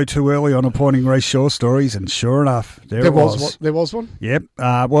Melbourne go too early on appointing Reece Shaw" stories? And sure enough, there was. There was one? Yep.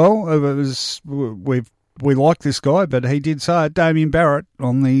 Well, it was. We like this guy, but he did say it, Damien Barrett,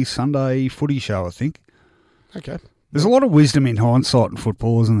 on the Sunday footy show, I think. Okay. There's a lot of wisdom in hindsight in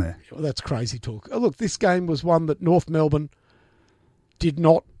football, isn't there? Well, that's crazy talk. Oh, look, this game was one that North Melbourne did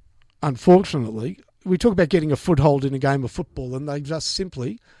not, unfortunately. We talk about getting a foothold in a game of football, and they just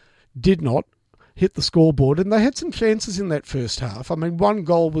simply did not hit the scoreboard, and they had some chances in that first half. I mean, one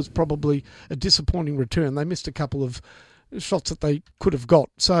goal was probably a disappointing return. They missed a couple of shots that they could have got.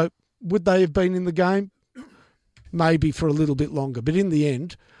 So would they have been in the game? Maybe for a little bit longer. But in the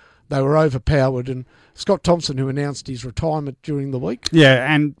end, they were overpowered. And Scott Thompson, who announced his retirement during the week.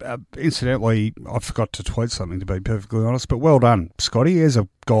 Yeah, and incidentally, I forgot to tweet something, to be perfectly honest, but well done, Scotty. There's a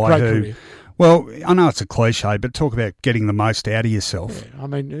guy Great career. Well, I know it's a cliche, but talk about getting the most out of yourself. Yeah, I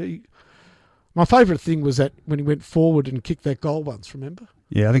mean, my favourite thing was that when he went forward and kicked that goal once, remember?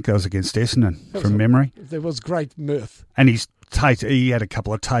 Yeah, I think that was against Essendon, from memory. There was great mirth. And he had a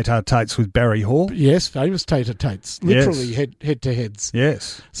couple of tates with Barry Hall. Yes, famous tates, literally head-to-heads.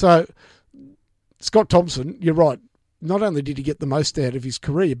 Yes. So, Scott Thompson, you're right, not only did he get the most out of his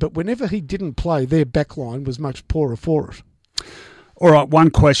career, but whenever he didn't play, their backline was much poorer for it. All right, one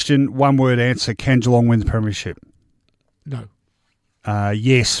question, one word answer. Can Geelong win the premiership? No.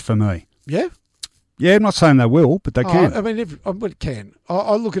 Yes, for me. Yeah? Yeah, I'm not saying they will, but they can. I mean, it can.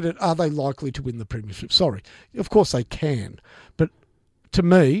 I look at it, are they likely to win the premiership? Sorry. Of course they can. But to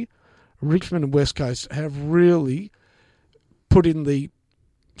me, Richmond and West Coast have really put in the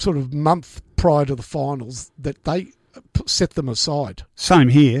sort of month prior to the finals that they set them aside. Same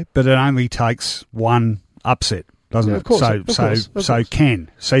here, but it only takes one upset, doesn't it? Of course, so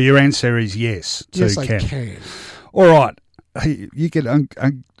can. So your answer is yes. Yes, they they can. All right. You get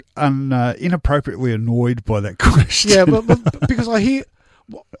inappropriately annoyed by that question. Yeah, but because I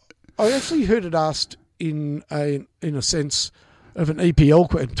actually heard it asked in a sense of an EPL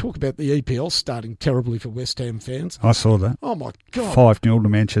question. Talk about the EPL starting terribly for West Ham fans. I saw that. Oh my God. 5-0 to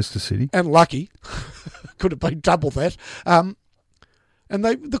Manchester City. And lucky. Could have been double that. And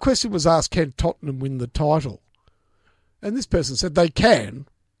the question was asked, can Tottenham win the title? And this person said they can.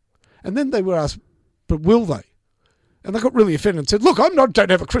 And then they were asked, but will they? And they got really offended and said, look, don't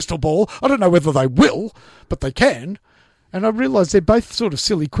have a crystal ball. I don't know whether they will, but they can. And I realised they're both sort of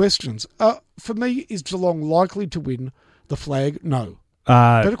silly questions. For me, is Geelong likely to win the flag? No.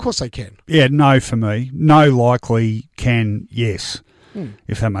 But of course they can. Yeah, no for me. No likely, can, yes,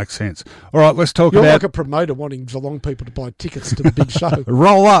 if that makes sense. All right, let's talk You're about... like a promoter wanting Geelong people to buy tickets to the big show.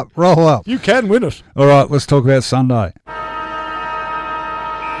 Roll up. You can win it. All right, let's talk about Sunday.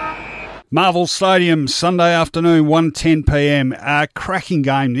 Marvel Stadium, Sunday afternoon, 1:10 p.m. Cracking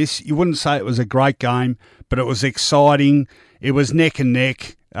game this. You wouldn't say it was a great game, but it was exciting. It was neck and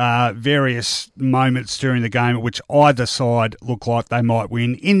neck. Various moments during the game at which either side looked like they might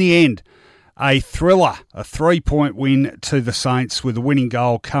win. In the end, a thriller, a 3-point win to the Saints with the winning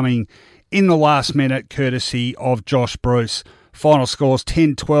goal coming in the last minute courtesy of Josh Bruce. Final scores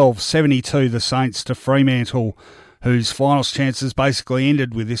 10-12, 72 the Saints to Fremantle, whose finals chances basically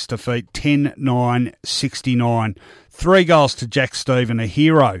ended with this defeat, 10-9, 69. 3 goals to Jack Stephen, a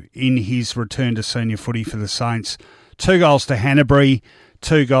hero in his return to senior footy for the Saints. 2 goals to Hanbury,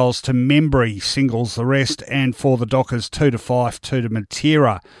 2 goals to Membry, singles the rest, and for the Dockers, 2 to Fife, 2 to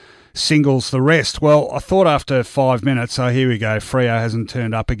Matera, singles the rest. Well, I thought after 5 minutes, here we go, Freo hasn't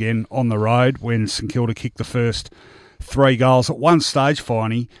turned up again on the road when St Kilda kicked the first 3 goals. At one stage,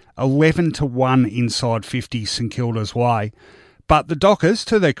 finally, 11-1 inside 50 St Kilda's way. But the Dockers,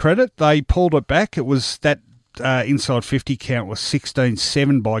 to their credit, they pulled it back. It was that inside 50 count was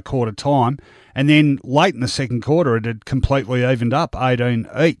 16-7 by quarter time. And then late in the second quarter, it had completely evened up, 18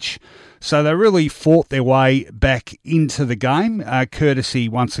 each. So they really fought their way back into the game, courtesy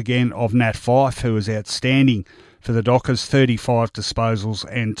once again of Nat Fyfe, who was outstanding for the Dockers, 35 disposals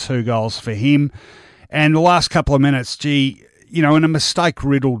and 2 goals for him. And the last couple of minutes, in a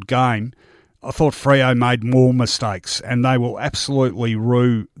mistake-riddled game, I thought Freo made more mistakes, and they will absolutely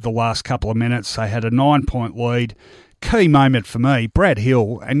rue the last couple of minutes. They had a 9-point lead. Key moment for me, Brad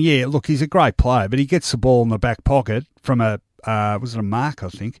Hill, and yeah, look, he's a great player, but he gets the ball in the back pocket from was it a mark, I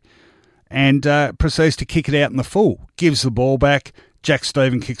think, and proceeds to kick it out in the full. Gives the ball back. Jack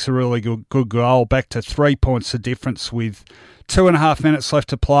Stephen kicks a really good goal, back to 3 points of difference with 2.5 minutes left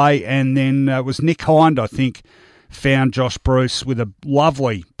to play, and then it was Nick Hind, I think, found Josh Bruce with a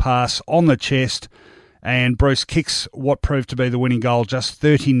lovely pass on the chest, and Bruce kicks what proved to be the winning goal just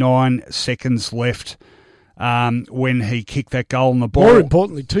 39 seconds left when he kicked that goal on the ball. More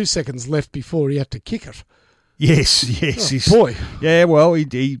importantly, 2 seconds left before he had to kick it. Yes. Oh, boy. Yeah, well,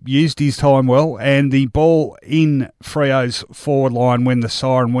 he used his time well, and the ball in Freo's forward line when the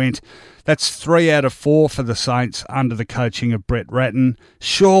siren went. That's 3 out of 4 for the Saints under the coaching of Brett Ratton.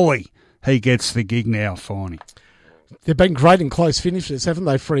 Surely he gets the gig now, finally. They've been great in close finishes, haven't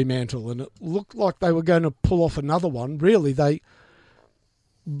they, Fremantle? And it looked like they were going to pull off another one. Really,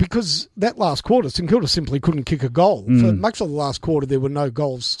 because that last quarter, St Kilda simply couldn't kick a goal. For much of the last quarter, there were no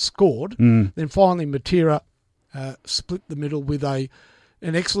goals scored. Then finally, Matera split the middle with an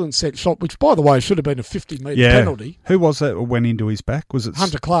excellent set shot, which, by the way, should have been a 50-metre penalty. Who was that that went into his back? Was it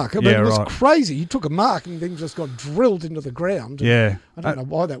Hunter Clark? I mean, it was crazy. He took a mark and then just got drilled into the ground. Yeah. I don't know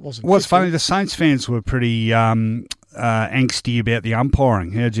why that wasn't. Well, it's funny, the Saints fans were pretty angsty about the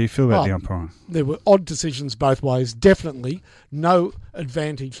umpiring. How do you feel about the umpiring? There were odd decisions both ways. Definitely no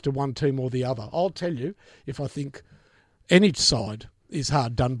advantage to one team or the other. I'll tell you if I think any side is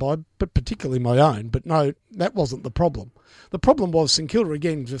hard done by, but particularly my own. But no, that wasn't the problem. The problem was St Kilda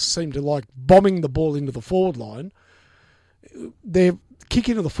again just seemed to like bombing the ball into the forward line. Their kick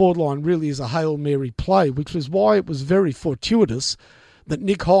into the forward line really is a Hail Mary play, which was why it was very fortuitous that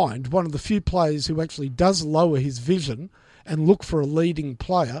Nick Hind, one of the few players who actually does lower his vision and look for a leading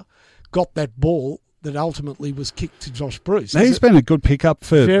player, got that ball that ultimately was kicked to Josh Bruce. He's been a good pickup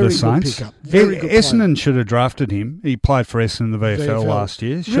for Very the good Saints. pickup. Very good Essendon should have drafted him. He played for Essendon in the VFL last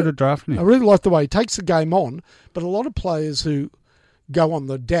year. Should have drafted him. I really like the way he takes the game on, but a lot of players who go on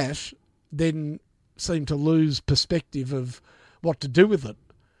the dash then seem to lose perspective of what to do with it.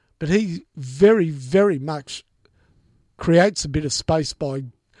 But he very, very much creates a bit of space by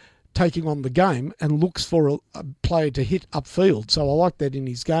taking on the game and looks for a player to hit upfield. So I like that in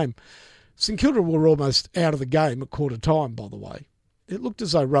his game. St Kilda were almost out of the game at quarter time, by the way. It looked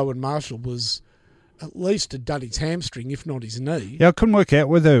as though Rowan Marshall was at least had done his hamstring, if not his knee. Yeah, I couldn't work out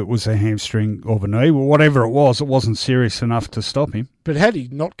whether it was a hamstring or the knee. Well, whatever it wasn't serious enough to stop him. But had he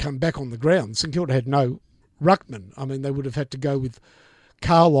not come back on the ground, St Kilda had no ruckman. I mean, they would have had to go with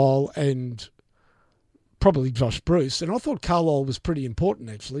Carlisle and probably Josh Bruce. And I thought Carlisle was pretty important,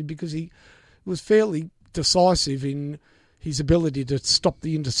 actually, because he was fairly decisive in his ability to stop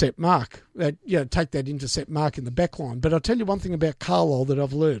the intercept mark, take that intercept mark in the back line. But I'll tell you one thing about Carlisle that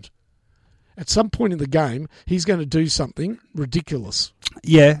I've learned. At some point in the game, he's going to do something ridiculous.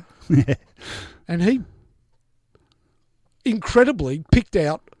 Yeah. And he incredibly picked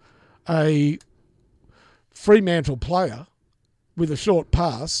out a Fremantle player with a short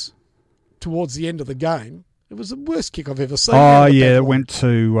pass towards the end of the game. It was the worst kick I've ever seen. Oh, yeah, it went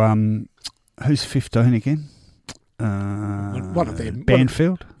to, who's 15 again? One of them.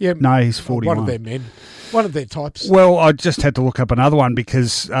 Banfield? No, he's 41. One of their men. One of their types. Well, I just had to look up another one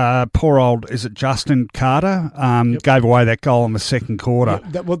because poor old, is it Justin Carter, gave away that goal in the second quarter.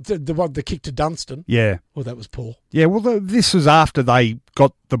 Yeah, that was the kick to Dunstan. Yeah. Well, that was poor. Yeah, well, this was after they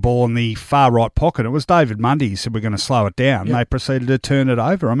got the ball in the far right pocket. It was David Mundy who said we're going to slow it down. Yep. They proceeded to turn it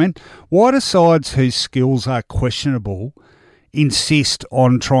over. I mean, why do sides whose skills are questionable insist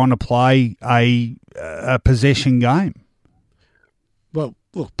on trying to play a possession game? Well,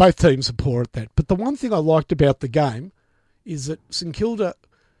 look, both teams are poor at that. But the one thing I liked about the game is that St Kilda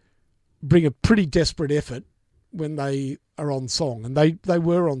bring a pretty desperate effort when they are on song, and they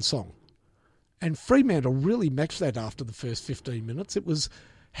were on song. And Fremantle really matched that after the first 15 minutes. It was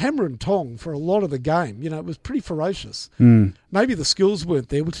hammer and tong for a lot of the game. You know, it was pretty ferocious. Maybe the skills weren't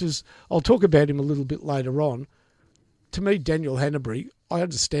there, which is, I'll talk about him a little bit later on. To me, Daniel Hanbury, I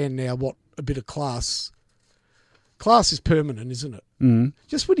understand now what a bit of class is permanent, isn't it?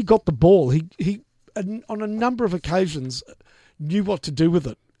 Just when he got the ball, he on a number of occasions knew what to do with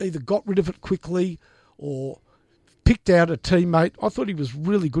it. Either got rid of it quickly or picked out a teammate. I thought he was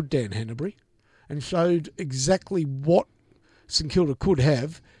really good, Dan Hanbury, and showed exactly what St Kilda could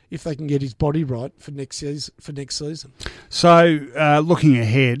have if they can get his body right for next season. So, looking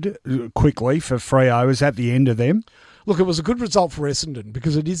ahead quickly for Freo, is that the end of them? Look, it was a good result for Essendon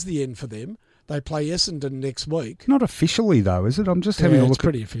because it is the end for them. They play Essendon next week. Not officially, though, is it? I'm just having a look. It's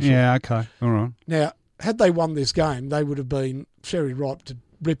pretty official. Yeah, okay. All right. Now, had they won this game, they would have been cherry ripe to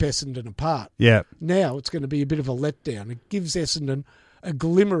rip Essendon apart. Yeah. Now it's going to be a bit of a letdown. It gives Essendon a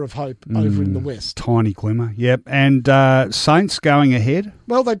glimmer of hope over in the West. Tiny glimmer, yep. And Saints going ahead?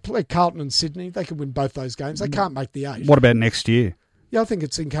 Well, they play Carlton and Sydney. They can win both those games. They can't make the 8. What about next year? Yeah, I think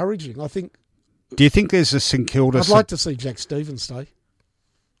it's encouraging. Do you think there's a St Kilda... I'd like to see Jack Stevens stay.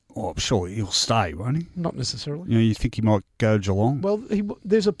 Oh, surely he'll stay, won't he? Not necessarily. You know, you think he might go Geelong? Well,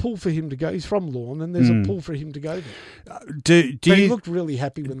 there's a pull for him to go. He's from Lorne, and there's a pull for him to go there. He looked really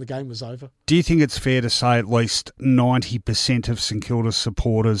happy when the game was over. Do you think it's fair to say at least 90% of St Kilda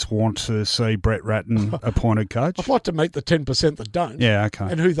supporters want to see Brett Ratton appointed coach? I'd like to meet the 10% that don't. Yeah, okay.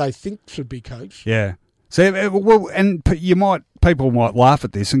 And who they think should be coach. Yeah. So, well, and people might laugh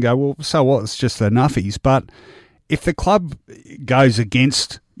at this and go, well, so what? It's just the nuffies. But if the club goes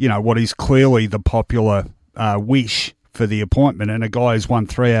against, what is clearly the popular wish for the appointment, and a guy who's won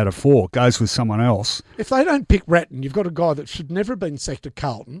 3 out of 4 goes with someone else. If they don't pick Ratton, you've got a guy that should never have been sacked at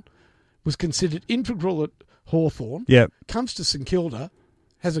Carlton, was considered integral at Hawthorn, comes to St Kilda,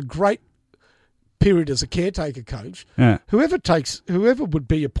 has a great period as a caretaker coach. Yeah. Whoever would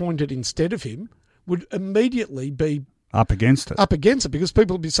be appointed instead of him would immediately be up against it because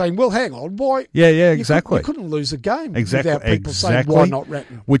people would be saying, well, hang on, why? Yeah, exactly. You couldn't lose a game exactly, without people saying, why not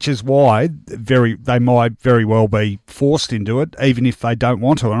Ratton? Which is why they might very well be forced into it, even if they don't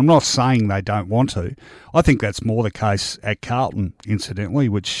want to. And I'm not saying they don't want to. I think that's more the case at Carlton, incidentally,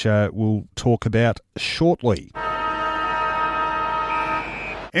 which we'll talk about shortly.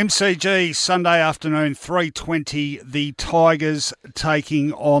 MCG, Sunday afternoon, 3:20, the Tigers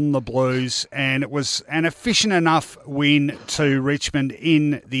taking on the Blues, and it was an efficient enough win to Richmond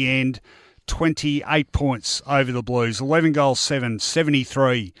in the end. 28 points over the Blues, 11 goals, 7,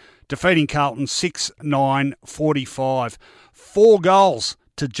 73, defeating Carlton 6-9, 45. 4 goals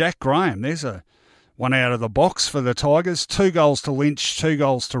to Jack Graham. There's a one out of the box for the Tigers. 2 goals to Lynch, 2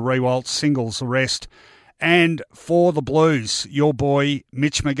 goals to Rewalt, singles the rest. And for the Blues, your boy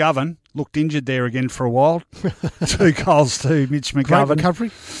Mitch McGovern looked injured there again for a while. 2 goals to Mitch McGovern. Great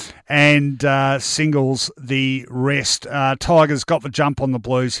recovery. And singles the rest. Tigers got the jump on the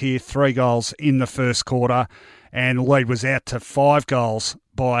Blues here, 3 goals in the first quarter, and the lead was out to 5 goals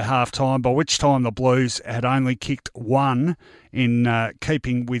by half-time, by which time the Blues had only kicked 1 in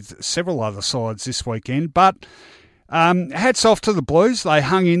keeping with several other sides this weekend. But hats off to the Blues. They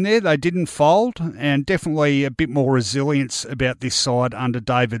hung in there. They didn't fold, and definitely a bit more resilience about this side under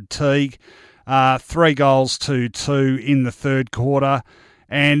David Teague. 3 goals to 2 in the third quarter,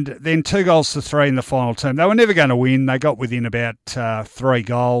 and then 2 goals to 3 in the final term. They were never going to win. They got within about 3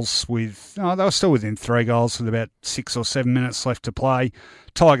 goals they were still within 3 goals with about 6 or 7 minutes left to play.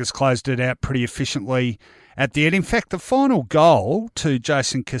 Tigers closed it out pretty efficiently at the end. In fact, the final goal to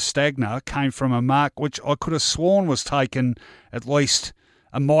Jason Castagna came from a mark which I could have sworn was taken at least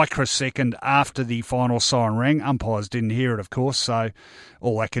a microsecond after the final siren rang. Umpires didn't hear it, of course, so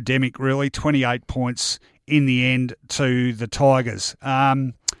all academic really. 28 points in the end to the Tigers.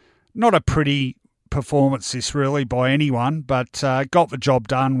 Not a pretty performance this really by anyone, but got the job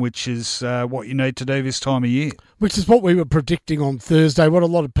done, which is what you need to do this time of year. Which is what we were predicting on Thursday, what a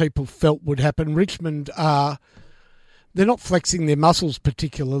lot of people felt would happen. Richmond they're not flexing their muscles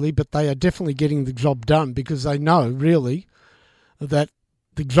particularly, but they are definitely getting the job done because they know really that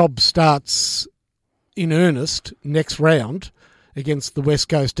the job starts in earnest next round against the West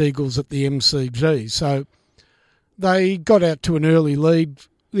Coast Eagles at the MCG. So they got out to an early lead.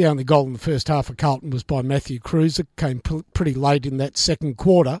 The only goal in the first half of Carlton was by Matthew Cruiser. Came pretty late in that second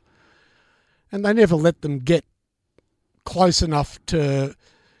quarter. And they never let them get close enough to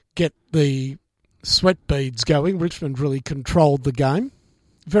get the sweat beads going. Richmond really controlled the game.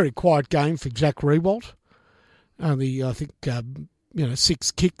 Very quiet game for Jack Rewalt. Only, I think,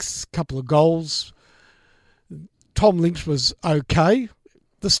 6 kicks, couple of goals. Tom Lynch was okay.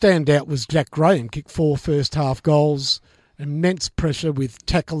 The standout was Jack Graham, kicked 4 first-half goals. Immense pressure with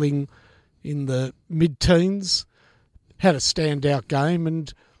tackling in the mid-teens. Had a standout game.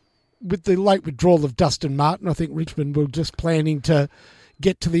 And with the late withdrawal of Dustin Martin, I think Richmond were just planning to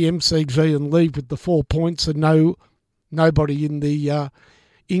get to the MCG and leave with the 4 points and nobody in the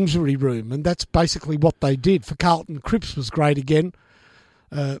injury room. And that's basically what they did. For Carlton, Cripps was great again.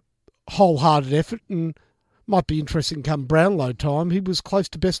 Wholehearted effort, and might be interesting come Brownlow time. He was close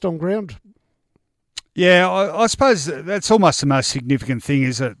to best on ground. Yeah, I suppose that's almost the most significant thing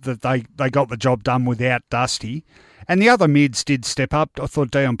is that they got the job done without Dusty. And the other mids did step up. I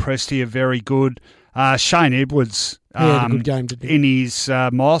thought Dion Presti are very good. Shane Edwards had a good game today. In his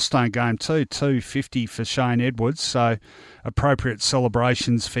milestone game too, 250 for Shane Edwards, so appropriate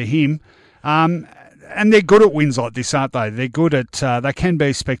celebrations for him. And they're good at wins like this, aren't they? They're good at, they can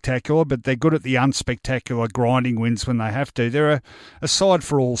be spectacular, but they're good at the unspectacular grinding wins when they have to. They're a side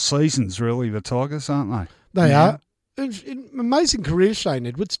for all seasons, really, the Tigers, aren't they? They are. Amazing career, Shane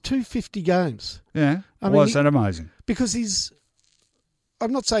Edwards, 250 games. Yeah, why is that amazing? Because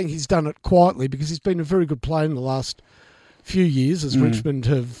I'm not saying he's done it quietly, because he's been a very good player in the last few years as Richmond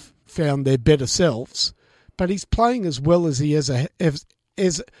have found their better selves, but he's playing as well as he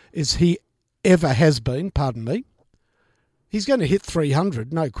ever has been, pardon me. He's going to hit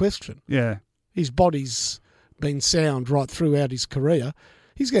 300, no question. Yeah. His body's been sound right throughout his career.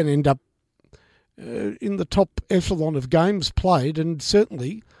 He's going to end up in the top echelon of games played, and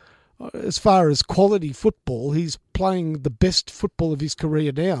certainly, as far as quality football, he's playing the best football of his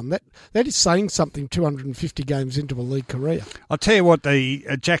career now. And that is saying something 250 games into a league career. I'll tell you what, the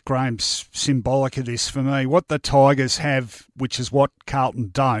Jack Graham's symbolic of this for me. What the Tigers have, which is what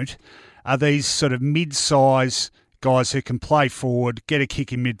Carlton don't, are these sort of mid-size guys who can play forward, get a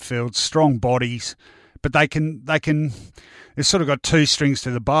kick in midfield, strong bodies, but they've sort of got 2 strings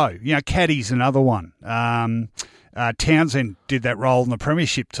to the bow. You know, Caddy's another one. Townsend did that role in the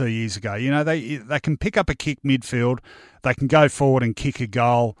Premiership 2 years ago. You know, they can pick up a kick midfield, they can go forward and kick a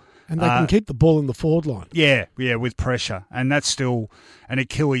goal. And they can keep the ball in the forward line. Yeah, with pressure. And that's still an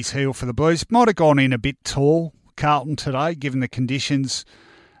Achilles heel for the Blues. Might have gone in a bit tall, Carlton, today, given the conditions.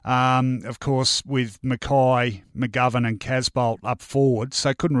 Of course, with Mackay, McGovern and Casbolt up forward,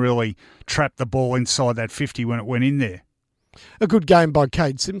 so couldn't really trap the ball inside that 50 when it went in there. A good game by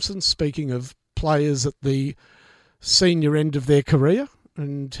Cade Simpson, speaking of players at the senior end of their career,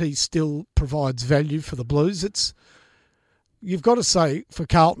 and he still provides value for the Blues. You've got to say, for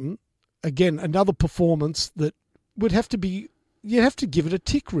Carlton, again, another performance that would have to be, you'd have to give it a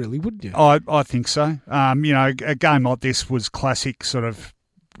tick, really, wouldn't you? I think so. A game like this was classic sort of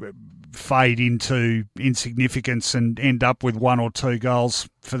fade into insignificance and end up with 1 or 2 goals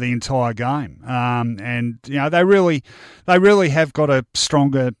for the entire game. And they really have got a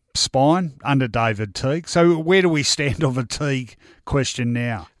stronger spine under David Teague. So where do we stand on the Teague question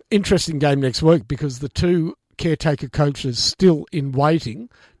now? Interesting game next week because the two caretaker coaches still in waiting,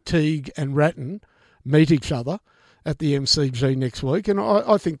 Teague and Ratton, meet each other at the MCG next week. And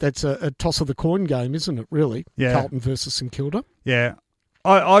I think that's a toss of the coin game, isn't it, really? Yeah. Carlton versus St Kilda. Yeah.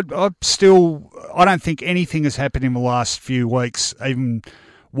 I don't think anything has happened in the last few weeks, even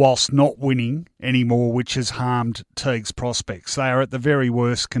whilst not winning anymore, which has harmed Teague's prospects. They are at the very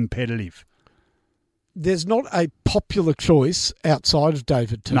worst competitive. There's not a popular choice outside of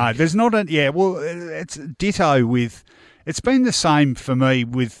David Teague. No, there's not. It's ditto with... It's been the same for me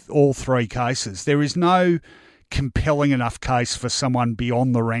with all three cases. There is no compelling enough case for someone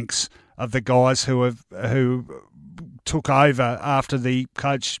beyond the ranks of the guys who took over after the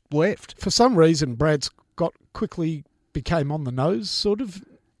coach left. For some reason, Brad Scott quickly became on the nose, sort of.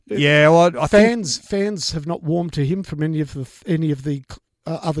 Yeah, well, I think fans have not warmed to him from any of the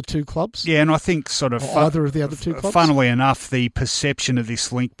other two clubs. Yeah, and I think either of the other two clubs. Funnily enough, the perception of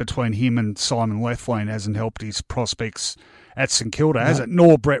this link between him and Simon Lethlean hasn't helped his prospects at St Kilda, has it?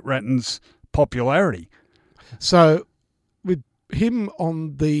 Nor Brett Ratton's popularity. So, with him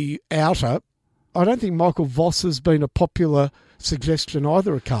on the outer, I don't think Michael Voss has been a popular suggestion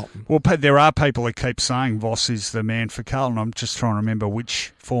either at Carlton. Well, there are people who keep saying Voss is the man for Carlton. I'm just trying to remember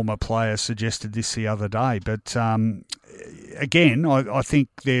which former player suggested this the other day. But again, I think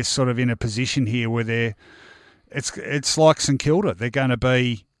they're sort of in a position here where it's like St Kilda. They're going to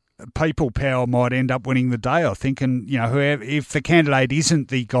be... People power might end up winning the day, I think. And, whoever, if the candidate isn't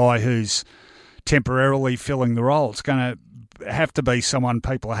the guy who's temporarily filling the role, it's going to have to be someone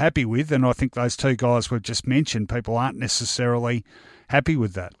people are happy with, and I think those two guys we've just mentioned, people aren't necessarily happy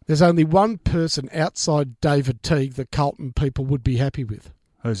with that. There's only one person outside David Teague that Carlton people would be happy with.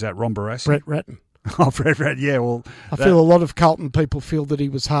 Who's that, Ron Barassi? Brett Ratton. Oh, Brett Ratton, yeah. Well, I feel a lot of Carlton people feel that he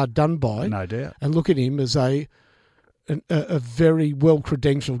was hard done by. No doubt. And look at him as a very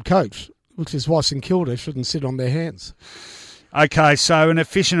well-credentialed coach, which is why St Kilda shouldn't sit on their hands. Okay, so an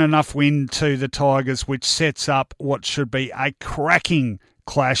efficient enough win to the Tigers, which sets up what should be a cracking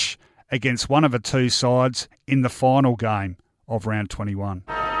clash against one of the two sides in the final game of round 21.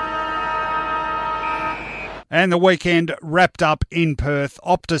 And the weekend wrapped up in Perth,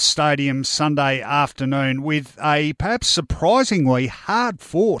 Optus Stadium Sunday afternoon with a perhaps surprisingly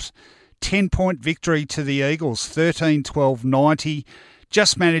hard-fought 10-point victory to the Eagles, 13-12-90,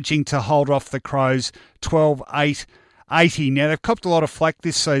 just managing to hold off the Crows 12-8-80. Now, they've copped a lot of flack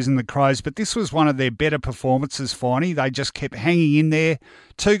this season, the Crows, but this was one of their better performances, Finey. They just kept hanging in there,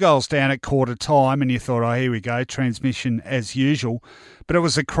 2 goals down at quarter time, and you thought, oh, here we go, transmission as usual. But it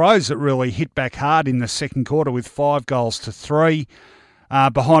was the Crows that really hit back hard in the second quarter with 5-3,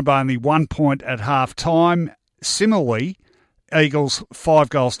 behind by only 1 point at half-time. Similarly, Eagles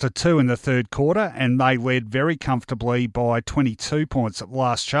 5-2 in the third quarter, and they led very comfortably by 22 points at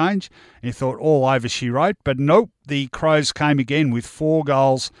last change. And you thought all over she wrote, but nope, the Crows came again with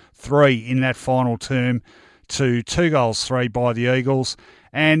 4-3 in that final term to 2-3 by the Eagles.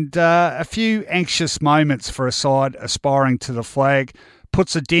 And a few anxious moments for a side aspiring to the flag.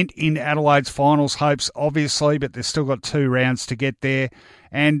 Puts a dent in Adelaide's finals hopes, obviously, but they've still got 2 rounds to get there.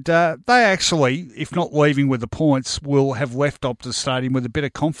 And they actually, if not leaving with the points, will have left Optus Stadium with a bit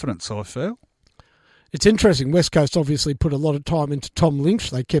of confidence, I feel. It's interesting. West Coast obviously put a lot of time into Tom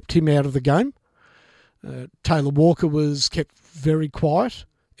Lynch. They kept him out of the game. Taylor Walker was kept very quiet.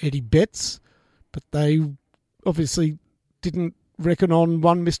 Eddie Betts. But they obviously didn't reckon on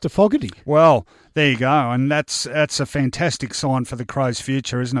one Mr. Fogarty. Well, there you go, and that's a fantastic sign for the Crows'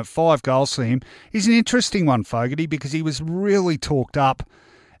 future, isn't it? 5 goals for him. He's an interesting one, Fogarty, because he was really talked up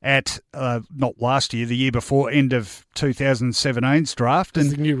at, not last year, the year before, end of 2017's draft. And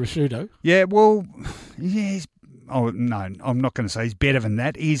the new Rashudo. Yeah, well, yeah, I'm not going to say he's better than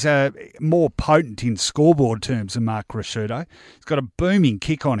that. He's more potent in scoreboard terms than Mark Rashudo. He's got a booming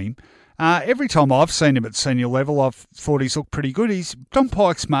kick on him. Every time I've seen him at senior level, I've thought he's looked pretty good. Tom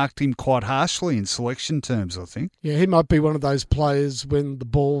Pike's marked him quite harshly in selection terms, I think. Yeah, he might be one of those players when the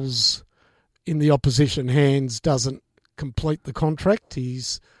ball's in the opposition hands doesn't complete the contract.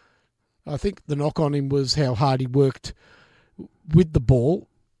 I think the knock on him was how hard he worked with the ball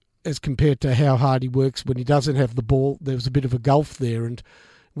as compared to how hard he works when he doesn't have the ball. There was a bit of a gulf there, and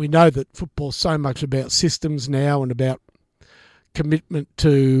we know that football's so much about systems now and about commitment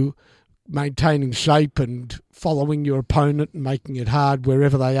to maintaining shape and following your opponent and making it hard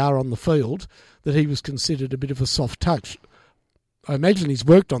wherever they are on the field, that he was considered a bit of a soft touch. I imagine he's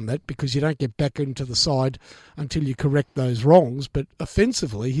worked on that because you don't get back into the side until you correct those wrongs. But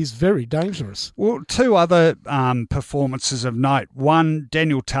offensively, he's very dangerous. Well, two other performances of note. One,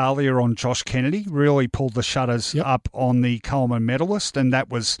 Daniel Talia on Josh Kennedy really pulled the shutters up on the Coleman medalist, and that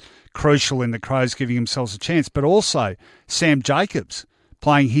was crucial in the Crows giving themselves a chance. But also Sam Jacobs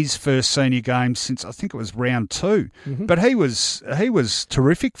playing his first senior game since I think it was round 2. Mm-hmm. But he was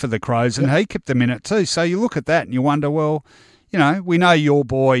terrific for the Crows, and he kept them in it too. So you look at that and you wonder, well, you know, we know your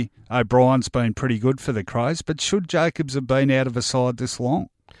boy O'Brien's been pretty good for the Crows, but should Jacobs have been out of a side this long?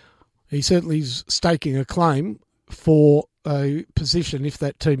 He certainly is staking a claim for a position if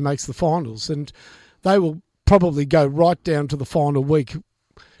that team makes the finals, and they will probably go right down to the final week,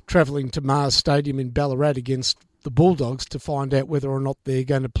 travelling to Mars Stadium in Ballarat against the Bulldogs to find out whether or not they're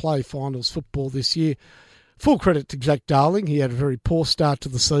going to play finals football this year. Full credit to Jack Darling. He had a very poor start to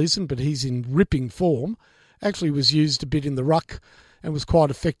the season, but he's in ripping form. Actually was used a bit in the ruck and was quite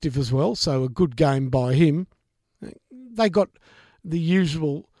effective as well, so a good game by him. They got the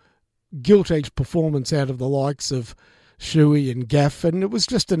usual gilt-edged performance out of the likes of Shuey and Gaff, and it was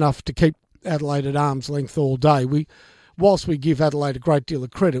just enough to keep Adelaide at arm's length all day. Whilst we give Adelaide a great deal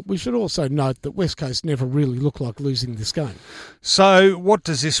of credit, we should also note that West Coast never really looked like losing this game. So what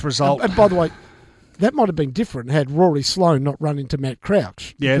does this result... And by the way, that might have been different had Rory Sloane not run into Matt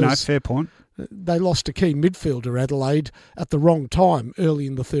Crouch. Yeah, no, fair point. They lost a key midfielder, Adelaide, at the wrong time early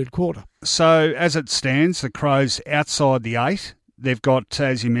in the third quarter. So as it stands, the Crows outside the 8. They've got,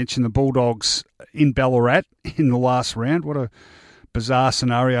 as you mentioned, the Bulldogs in Ballarat in the last round. What a bizarre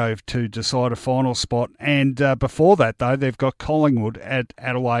scenario to decide a final spot. And before that, though, they've got Collingwood at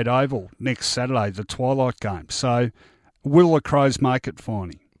Adelaide Oval next Saturday, the twilight game. So will the Crows make it,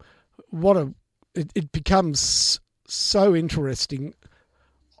 Finey? It becomes so interesting.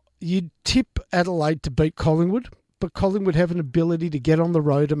 You'd tip Adelaide to beat Collingwood, but Collingwood have an ability to get on the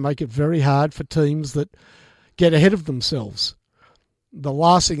road and make it very hard for teams that get ahead of themselves. The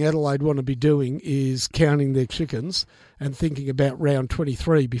last thing Adelaide want to be doing is counting their chickens and thinking about round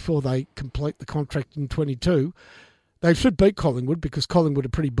 23 before they complete the contract in 22. They should beat Collingwood because Collingwood are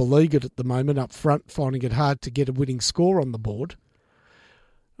pretty beleaguered at the moment up front, finding it hard to get a winning score on the board.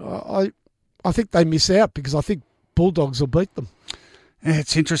 I think they miss out because I think Bulldogs will beat them.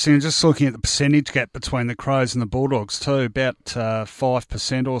 It's interesting, just looking at the percentage gap between the Crows and the Bulldogs too, about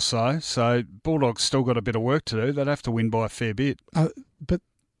 5% or so. So Bulldogs still got a bit of work to do. They'd have to win by a fair bit. But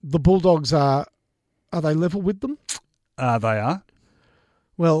the Bulldogs are they level with them? They are.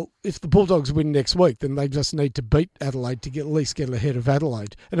 Well, if the Bulldogs win next week, then they just need to beat Adelaide to at least get ahead of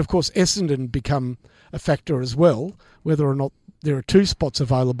Adelaide. And of course, Essendon become a factor as well, whether or not there are 2 spots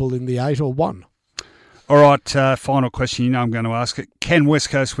available in the 8 or 1. All right, final question. You know I'm going to ask it. Can West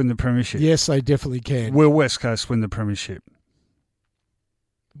Coast win the premiership? Yes, they definitely can. Will West Coast win the premiership?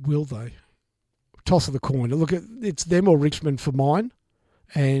 Will they? Toss of the coin. Look, it's them or Richmond for mine.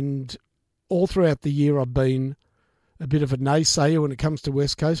 And all throughout the year I've been a bit of a naysayer when it comes to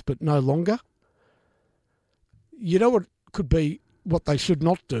West Coast, but no longer. You know what could be what they should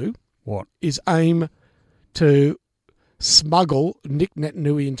not do? What? Is aim to smuggle Nick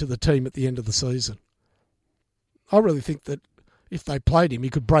Natanui into the team at the end of the season. I really think that if they played him, he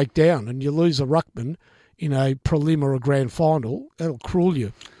could break down, and you lose a ruckman in a prelim or a grand final, that'll cruel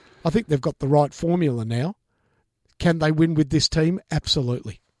you. I think they've got the right formula now. Can they win with this team?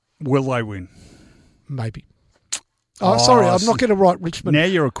 Absolutely. Will they win? Maybe. Oh, sorry, I'm not going to write Richmond. Now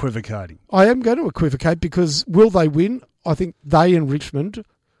you're equivocating. I am going to equivocate because will they win? I think they and Richmond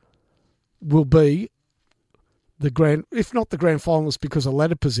will be if not the grand finalists because of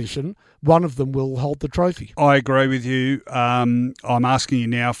ladder position, one of them will hold the trophy. I agree with you. I'm asking you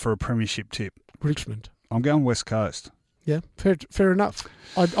now for a premiership tip. Richmond. I'm going West Coast. Yeah, fair enough.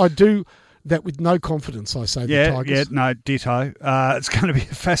 I do that with no confidence, I say, the Tigers. Yeah, no, ditto. It's going to be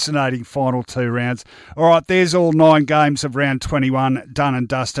a fascinating final 2 rounds. All right, there's all 9 games of round 21 done and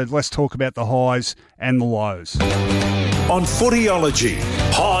dusted. Let's talk about the highs and the lows. On Footyology,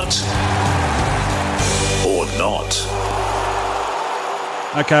 hot or not?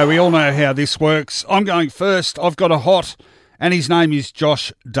 Okay, we all know how this works. I'm going first. I've got a hot, and his name is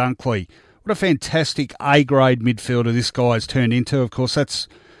Josh Dunkley. What a fantastic A-grade midfielder this guy's turned into. Of course, that's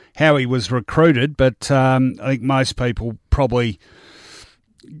how he was recruited, but I think most people probably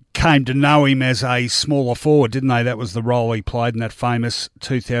came to know him as a smaller forward, didn't they? That was the role he played in that famous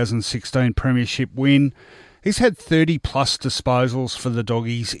 2016 Premiership win. He's had 30-plus disposals for the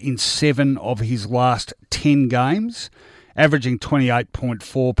Doggies in 7 of his last 10 games, averaging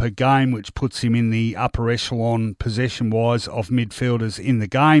 28.4 per game, which puts him in the upper echelon possession-wise of midfielders in the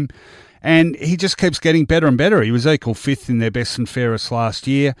game. And he just keeps getting better and better. He was equal fifth in their best and fairest last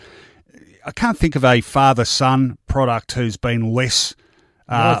year. I can't think of a father-son product who's been less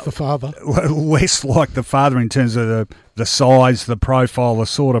like the father. Less like the father in terms of the size, the profile, the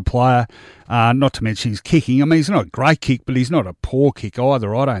sort of player. Not to mention his kicking. I mean, he's not a great kick, but he's not a poor kick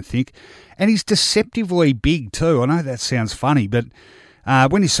either, I don't think. And he's deceptively big too. I know that sounds funny, but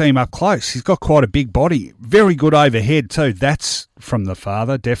when you see him up close, he's got quite a big body. Very good overhead too. That's from the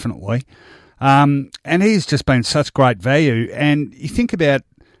father, definitely. And he's just been such great value. And you think about,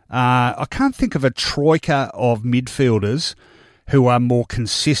 I can't think of a troika of midfielders who are more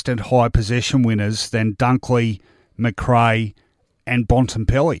consistent high possession winners than Dunkley, McRae and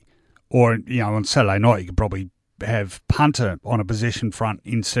Bontempelli. Or, on Saturday night you could probably have Punter on a possession front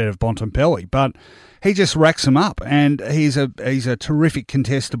instead of Bontempelli. But he just racks them up, and he's a terrific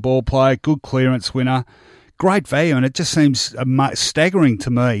contested ball player, good clearance winner, great value, and it just seems staggering to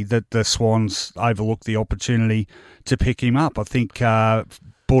me that the Swans overlooked the opportunity to pick him up. I think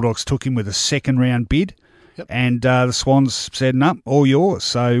Bulldogs took him with a second-round bid. Yep. And the Swans said, no, all yours.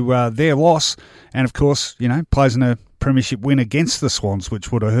 So their loss, and of course, plays in a premiership win against the Swans,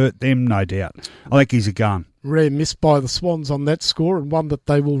 which would have hurt them, no doubt. I think he's a gun. Rare miss by the Swans on that score, and one that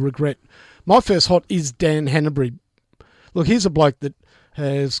they will regret. My first hot is Dan Hanbury. Look, here's a bloke that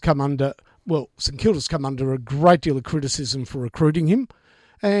has come under, St Kilda's come under a great deal of criticism for recruiting him.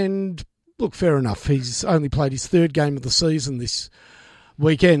 And look, fair enough. He's only played his third game of the season this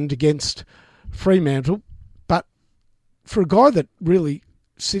weekend against Fremantle. For a guy that really,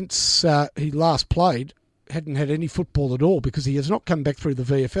 since he last played, hadn't had any football at all because he has not come back through the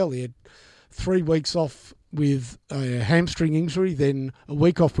VFL. He had 3 weeks off with a hamstring injury, then a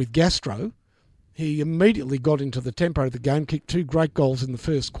week off with gastro. He immediately got into the tempo of the game, kicked 2 great goals in the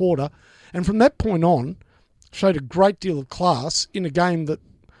first quarter, and from that point on, showed a great deal of class in a game that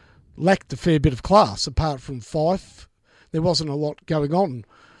lacked a fair bit of class. Apart from Fife, there wasn't a lot going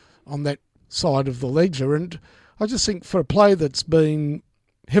on that side of the ledger, and I just think for a player that's been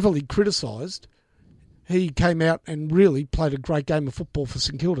heavily criticised, he came out and really played a great game of football for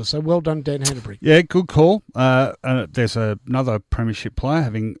St Kilda. So well done, Dan Hanbury. Yeah, good call. There's another premiership player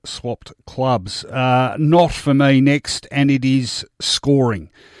having swapped clubs. Not for me next, and it is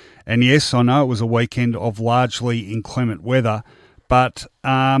scoring. And yes, I know it was a weekend of largely inclement weather, but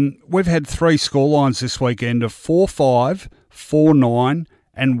we've had 3 scorelines this weekend of 4-5, 4-9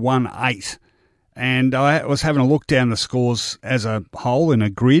 and 1-8. And I was having a look down the scores as a whole in a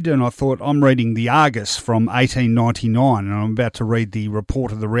grid, and I thought, I'm reading the Argus from 1899, and I'm about to read the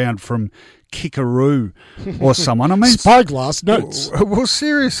report of the round from Kickaroo or someone. I mean, Spyglass notes. Well,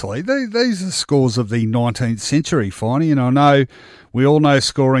 seriously, these are scores of the 19th century, Finey, and I know we all know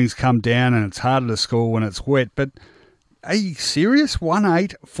scoring's come down and it's harder to score when it's wet, but are you serious?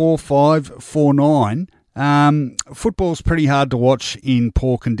 1-8, 4-5, 4-9. Football's pretty hard to watch in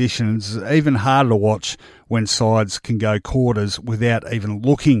poor conditions, even harder to watch when sides can go quarters without even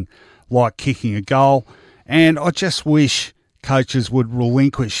looking like kicking a goal. And I just wish coaches would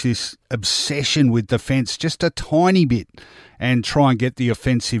relinquish this obsession with defence just a tiny bit and try and get the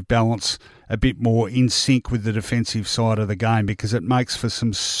offensive balance a bit more in sync with the defensive side of the game, because it makes for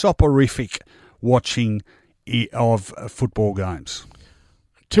some soporific watching of football games.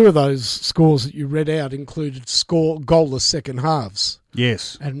 2 of those scores that you read out included goalless second halves.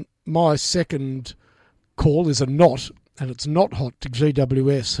 Yes. And my second call is a not, and it's not hot to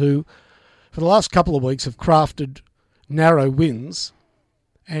GWS, who for the last couple of weeks have crafted narrow wins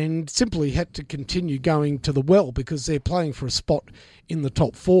and simply had to continue going to the well because they're playing for a spot in the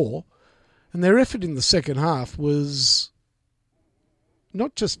top 4. And their effort in the second half was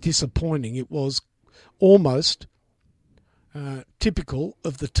not just disappointing, it was almost typical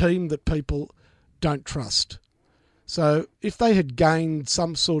of the team that people don't trust. So if they had gained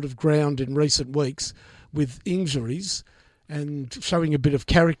some sort of ground in recent weeks with injuries and showing a bit of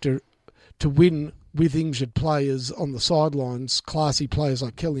character to win with injured players on the sidelines, classy players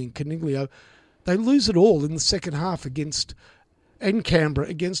like Kelly and Caniglio, they lose it all in the second half against Canberra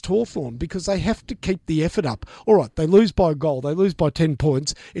against Hawthorn because they have to keep the effort up. All right, they lose by a goal, they lose by 10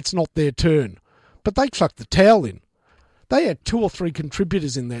 points, it's not their turn. But they chucked the towel in. They had 2 or 3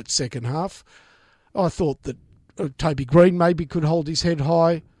 contributors in that second half. I thought that Toby Green maybe could hold his head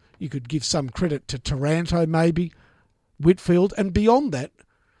high. You could give some credit to Taranto maybe, Whitfield. And beyond that,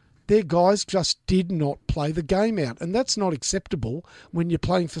 their guys just did not play the game out. And that's not acceptable when you're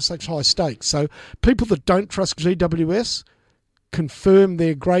playing for such high stakes. So people that don't trust GWS confirm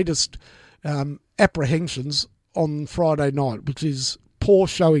their greatest apprehensions on Friday night, which is poor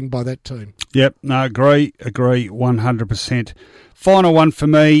showing by that team. Yep, no, agree 100%. Final one for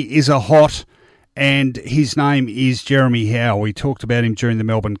me is a hot, and his name is Jeremy Howe. We talked about him during the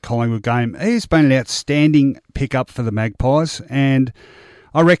Melbourne-Collingwood game. He's been an outstanding pickup for the Magpies, and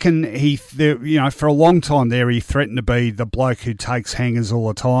I reckon for a long time there, he threatened to be the bloke who takes hangers all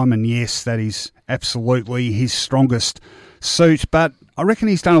the time, and yes, that is absolutely his strongest suit, but I reckon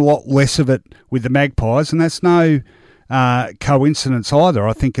he's done a lot less of it with the Magpies, and that's no coincidence either.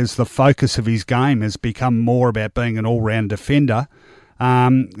 I think as the focus of his game has become more about being an all-round defender,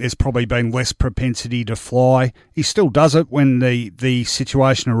 there's probably been less propensity to fly. He still does it when the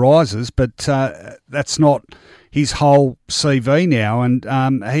situation arises, but that's not his whole CV now,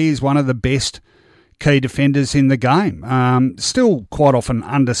 and he is one of the best key defenders in the game. Still quite often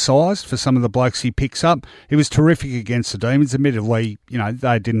undersized for some of the blokes he picks up. He was terrific against the Demons. Admittedly,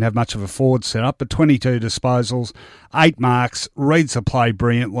 they didn't have much of a forward setup, but 22 disposals, 8 marks, reads the play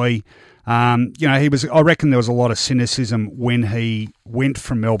brilliantly. I reckon there was a lot of cynicism when he went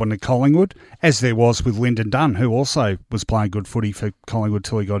from Melbourne to Collingwood, as there was with Lyndon Dunn, who also was playing good footy for Collingwood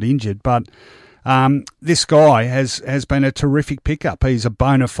till he got injured. But this guy has been a terrific pickup. He's a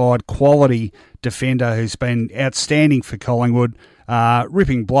bona fide quality defender who's been outstanding for Collingwood.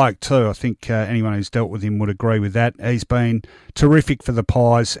 Ripping bloke too. I think anyone who's dealt with him would agree with that. He's been terrific for the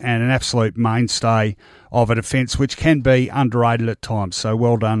Pies and an absolute mainstay of a defence which can be underrated at times. So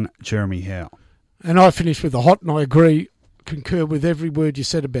well done, Jeremy Howe. And I finish with a hot, and I concur with every word you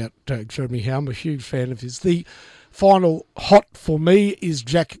said about Jeremy Howe. I'm a huge fan of his. The final hot for me is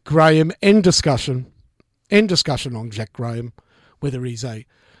Jack Graham. End discussion on Jack Graham, whether he's a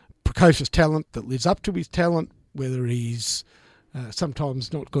precocious talent that lives up to his talent, whether he's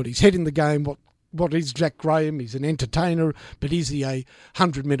sometimes not got his head in the game. What is Jack Graham? He's an entertainer, but is he a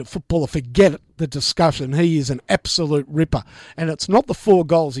 100-minute footballer? Forget the discussion. He is an absolute ripper. And it's not the 4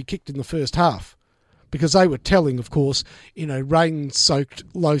 goals he kicked in the first half, because they were telling, of course, in a rain-soaked,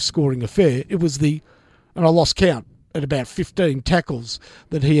 low-scoring affair. It was and I lost count at about 15 tackles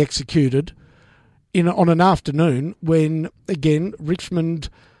that he executed on an afternoon when, again, Richmond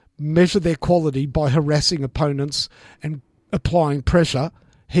measure their quality by harassing opponents and applying pressure.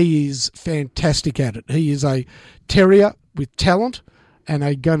 He is fantastic at it. He is a terrier with talent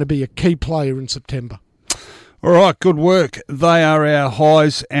and going to be a key player in September. All right, good work. They are our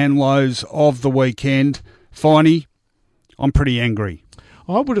highs and lows of the weekend. Finey, I'm pretty angry.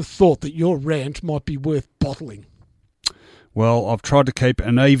 I would have thought that your rant might be worth bottling. Well, I've tried to keep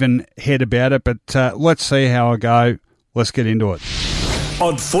an even head about it, but let's see how I go. Let's get into it.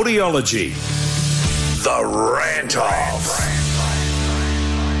 On Footyology, the rant off.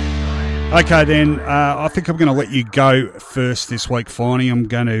 Okay, then I think I'm going to let you go first this week, Finey. I'm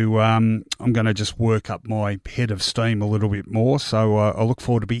going to just work up my head of steam a little bit more. So I look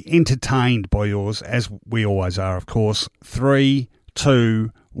forward to be entertained by yours, as we always are, of course. 3,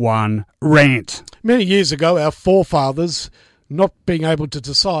 2, 1, rant. Many years ago, our forefathers, not being able to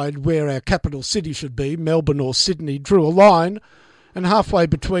decide where our capital city should be, Melbourne or Sydney, drew a line, and halfway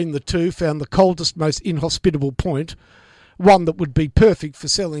between the two found the coldest, most inhospitable point, one that would be perfect for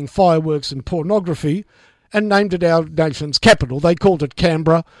selling fireworks and pornography, and named it our nation's capital. They called it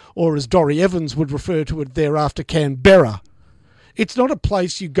Canberra, or as Dorrie Evans would refer to it thereafter, Canberra. It's not a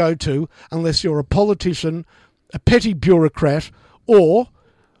place you go to unless you're a politician, a petty bureaucrat, or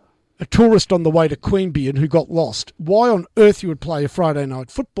a tourist on the way to Queanbeyan who got lost. Why on earth you would play a Friday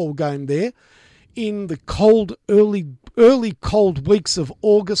night football game there in the cold, early cold weeks of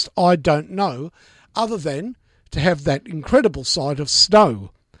August, I don't know, other than to have that incredible sight of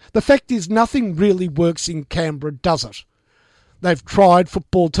snow. The fact is, nothing really works in Canberra, does it? They've tried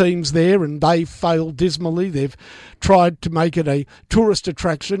football teams there and they've failed dismally. They've tried to make it a tourist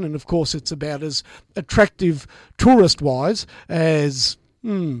attraction, and of course it's about as attractive tourist-wise as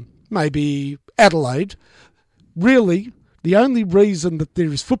maybe Adelaide. Really, the only reason that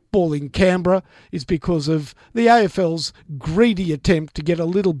there is football in Canberra is because of the AFL's greedy attempt to get a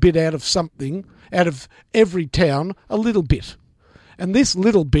little bit out of something, out of every town, a little bit. And this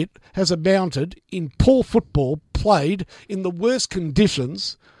little bit has amounted in poor football played in the worst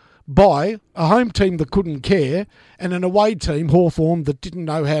conditions by a home team that couldn't care and an away team, Hawthorn, that didn't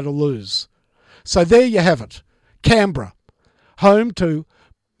know how to lose. So there you have it. Canberra, home to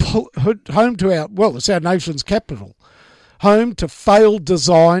it's our nation's capital, home to failed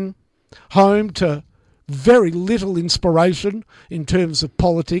design, home to very little inspiration in terms of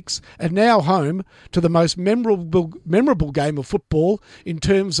politics, and now home to the most memorable game of football in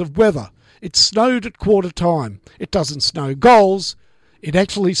terms of weather. It snowed at quarter time. It doesn't snow goals, it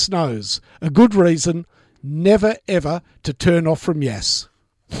actually snows. A good reason never ever to turn off from Yass.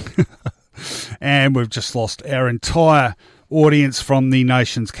 And we've just lost our entire audience from the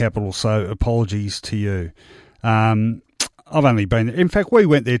nation's capital, so apologies to you. I've only been there. In fact, we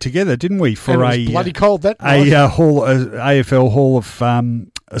went there together, didn't we, for and it was bloody cold that night. AFL Hall of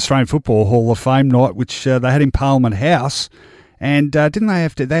Australian Football Hall of Fame night, which they had in Parliament House. And didn't they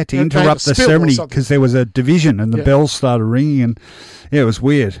have to? They had to interrupt the ceremony because there was a division and the bells started ringing, and it was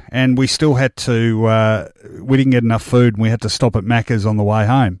weird. And we still had to. We didn't get enough food, and we had to stop at Macca's on the way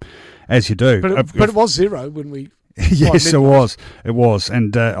home, as you do. But it was zero when we. Yes, it was. It was.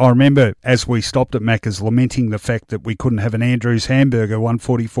 And I remember as we stopped at Macca's lamenting the fact that we couldn't have an Andrews hamburger,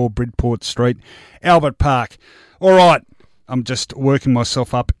 144 Bridport Street, Albert Park. All right, I'm just working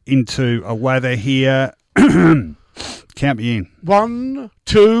myself up into a lather here. Count me in. 1,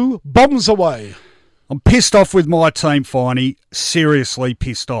 2, bombs away. I'm pissed off with my team, Finey. Seriously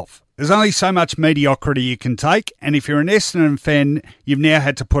pissed off. There's only so much mediocrity you can take, and if you're an Essendon fan, you've now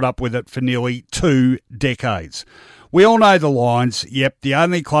had to put up with it for nearly 2 decades. We all know the lines. Yep, the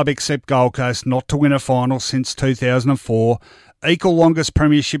only club except Gold Coast not to win a final since 2004. Equal longest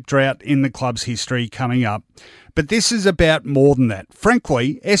premiership drought in the club's history coming up. But this is about more than that.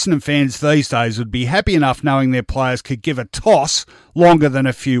 Frankly, Essendon fans these days would be happy enough knowing their players could give a toss longer than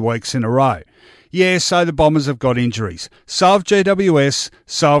a few weeks in a row. Yeah, so the Bombers have got injuries. So have GWS,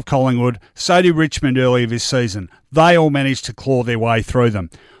 so have Collingwood, so did Richmond earlier this season. They all managed to claw their way through them.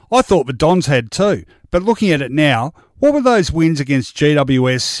 I thought the Dons had too, but looking at it now, what were those wins against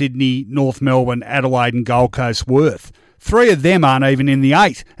GWS, Sydney, North Melbourne, Adelaide and Gold Coast worth? 3 of them aren't even in the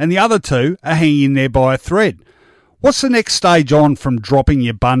 8, and the other 2 are hanging in there by a thread. What's the next stage on from dropping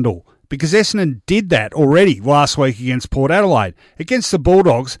your bundle? Because Essendon did that already last week against Port Adelaide. Against the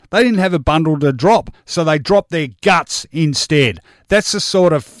Bulldogs, they didn't have a bundle to drop, so they dropped their guts instead. That's the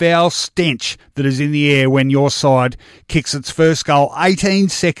sort of foul stench that is in the air when your side kicks its first goal 18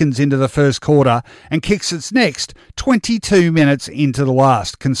 seconds into the first quarter and kicks its next 22 minutes into the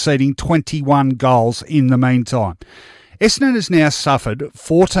last, conceding 21 goals in the meantime. Essendon has now suffered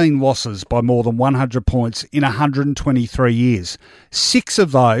 14 losses by more than 100 points in 123 years. 6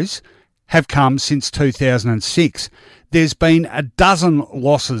 of those have come since 2006. There's been a dozen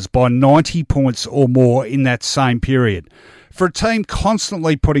losses by 90 points or more in that same period. For a team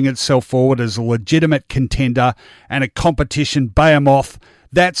constantly putting itself forward as a legitimate contender and a competition behemoth,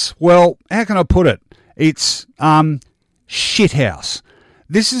 that's, well, how can I put it? It's shithouse.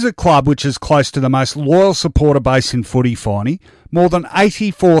 This is a club which is close to the most loyal supporter base in footy, Finey. More than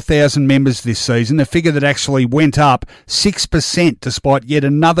 84,000 members this season, a figure that actually went up 6% despite yet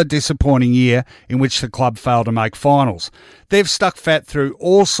another disappointing year in which the club failed to make finals. They've stuck fat through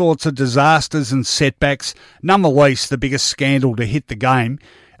all sorts of disasters and setbacks, none the least the biggest scandal to hit the game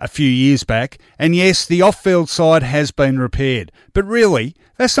a few years back. And yes, the off-field side has been repaired. But really,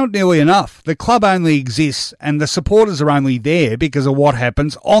 that's not nearly enough. The club only exists and the supporters are only there because of what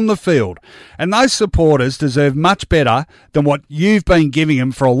happens on the field. And those supporters deserve much better than what you've been giving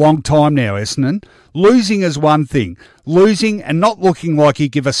them for a long time now, Essendon. Losing is one thing. Losing and not looking like you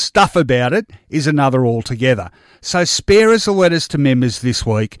give a stuff about it is another altogether. So spare us the letters to members this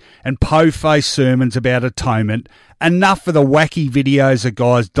week and po-faced sermons about atonement. Enough of the wacky videos of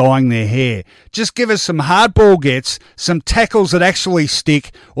guys dyeing their hair. Just give us some hardball gets, some tackles that actually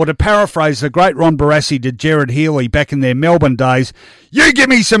stick, or to paraphrase the great Ron Barassi to Gerard Healy back in their Melbourne days, you give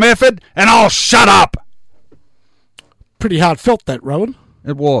me some effort and I'll shut up. Pretty hard felt that, Rowan.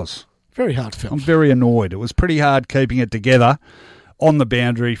 It was. Very hard felt. I'm very annoyed. It was pretty hard keeping it together on the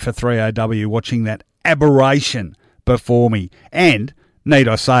boundary for 3AW, watching that aberration before me. And need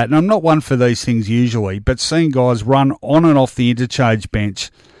I say it, and I'm not one for these things usually, but seeing guys run on and off the interchange bench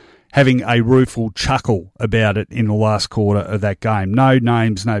having a rueful chuckle about it in the last quarter of that game. No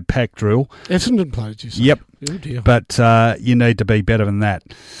names, no pack drill. Essendon played, you say? Yep. Oh dear. But you need to be better than that.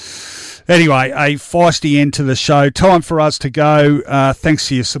 Anyway, a feisty end to the show. Time for us to go. Thanks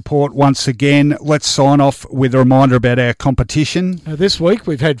for your support once again. Let's sign off with a reminder about our competition. This week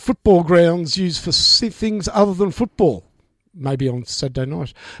we've had football grounds used for things other than football. Maybe on Saturday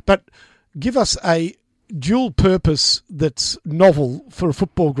night. But give us a dual purpose that's novel for a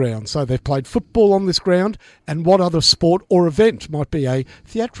football ground. So they've played football on this ground, and what other sport or event might be a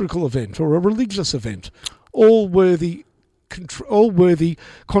theatrical event or a religious event. All worthy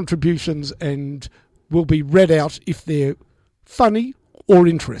contributions and will be read out if they're funny or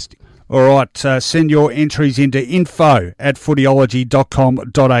interesting. All right, send your entries into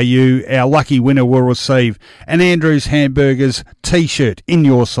info@footyology.com.au. Our lucky winner will receive an Andrews Hamburgers t-shirt in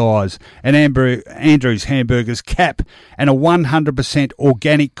your size, an Andrews Hamburgers cap, and a 100%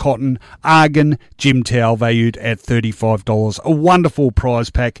 organic cotton Argan gym towel valued at $35. A wonderful prize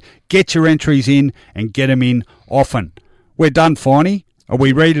pack. Get your entries in and get them in often. We're done, Finey. Are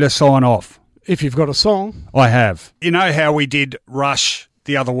we ready to sign off? If you've got a song. I have. You know how we did Rush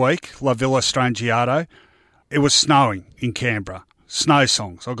the other week, La Villa Strangiato? It was snowing in Canberra. Snow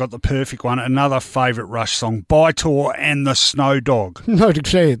songs. I got the perfect one. Another favourite Rush song, Bytor and the Snow Dog. No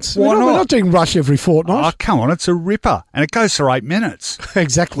chance. Why not? We're not doing Rush every fortnight. Oh, come on, it's a ripper. And it goes for 8 minutes.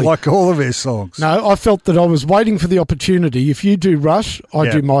 Exactly. Like all of their songs. No, I felt that I was waiting for the opportunity. If you do Rush, I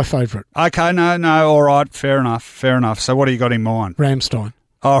do my favourite. Okay, no, all right, fair enough. So what do you got in mind? Rammstein.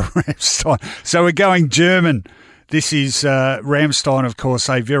 Oh, Rammstein. So we're going German. This is Rammstein, of course,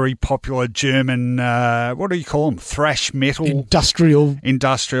 a very popular German, what do you call them? Thrash metal? Industrial,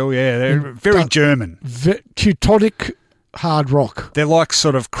 yeah. They're very German. Quixotic hard rock. They're like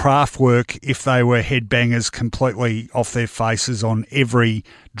sort of Kraftwerk if they were headbangers completely off their faces on every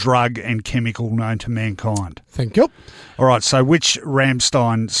drug and chemical known to mankind. Thank you. All right, so which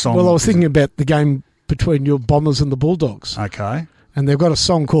Rammstein song? Well, I was thinking about the game between your Bombers and the Bulldogs. Okay. And they've got a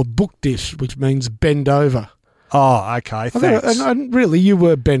song called Book Dish, which means bend over. Oh, okay, thanks. And really, you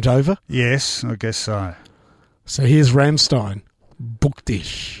were bent over. Yes, I guess so. So here's Rammstein, Book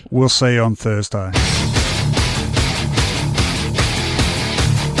Dish. We'll see you on Thursday.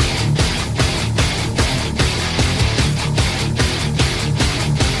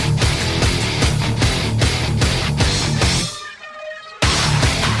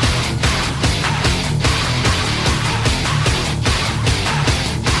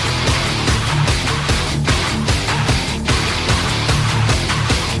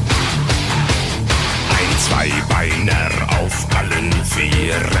 Zweibeiner auf allen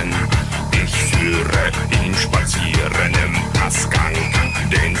Vieren. Ich führe ihn spazieren im Passgang,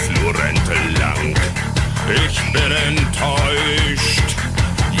 den Flur entlang. Ich bin enttäuscht,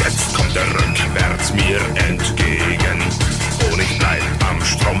 jetzt kommt er rückwärts mir entgegen. Und ich bleib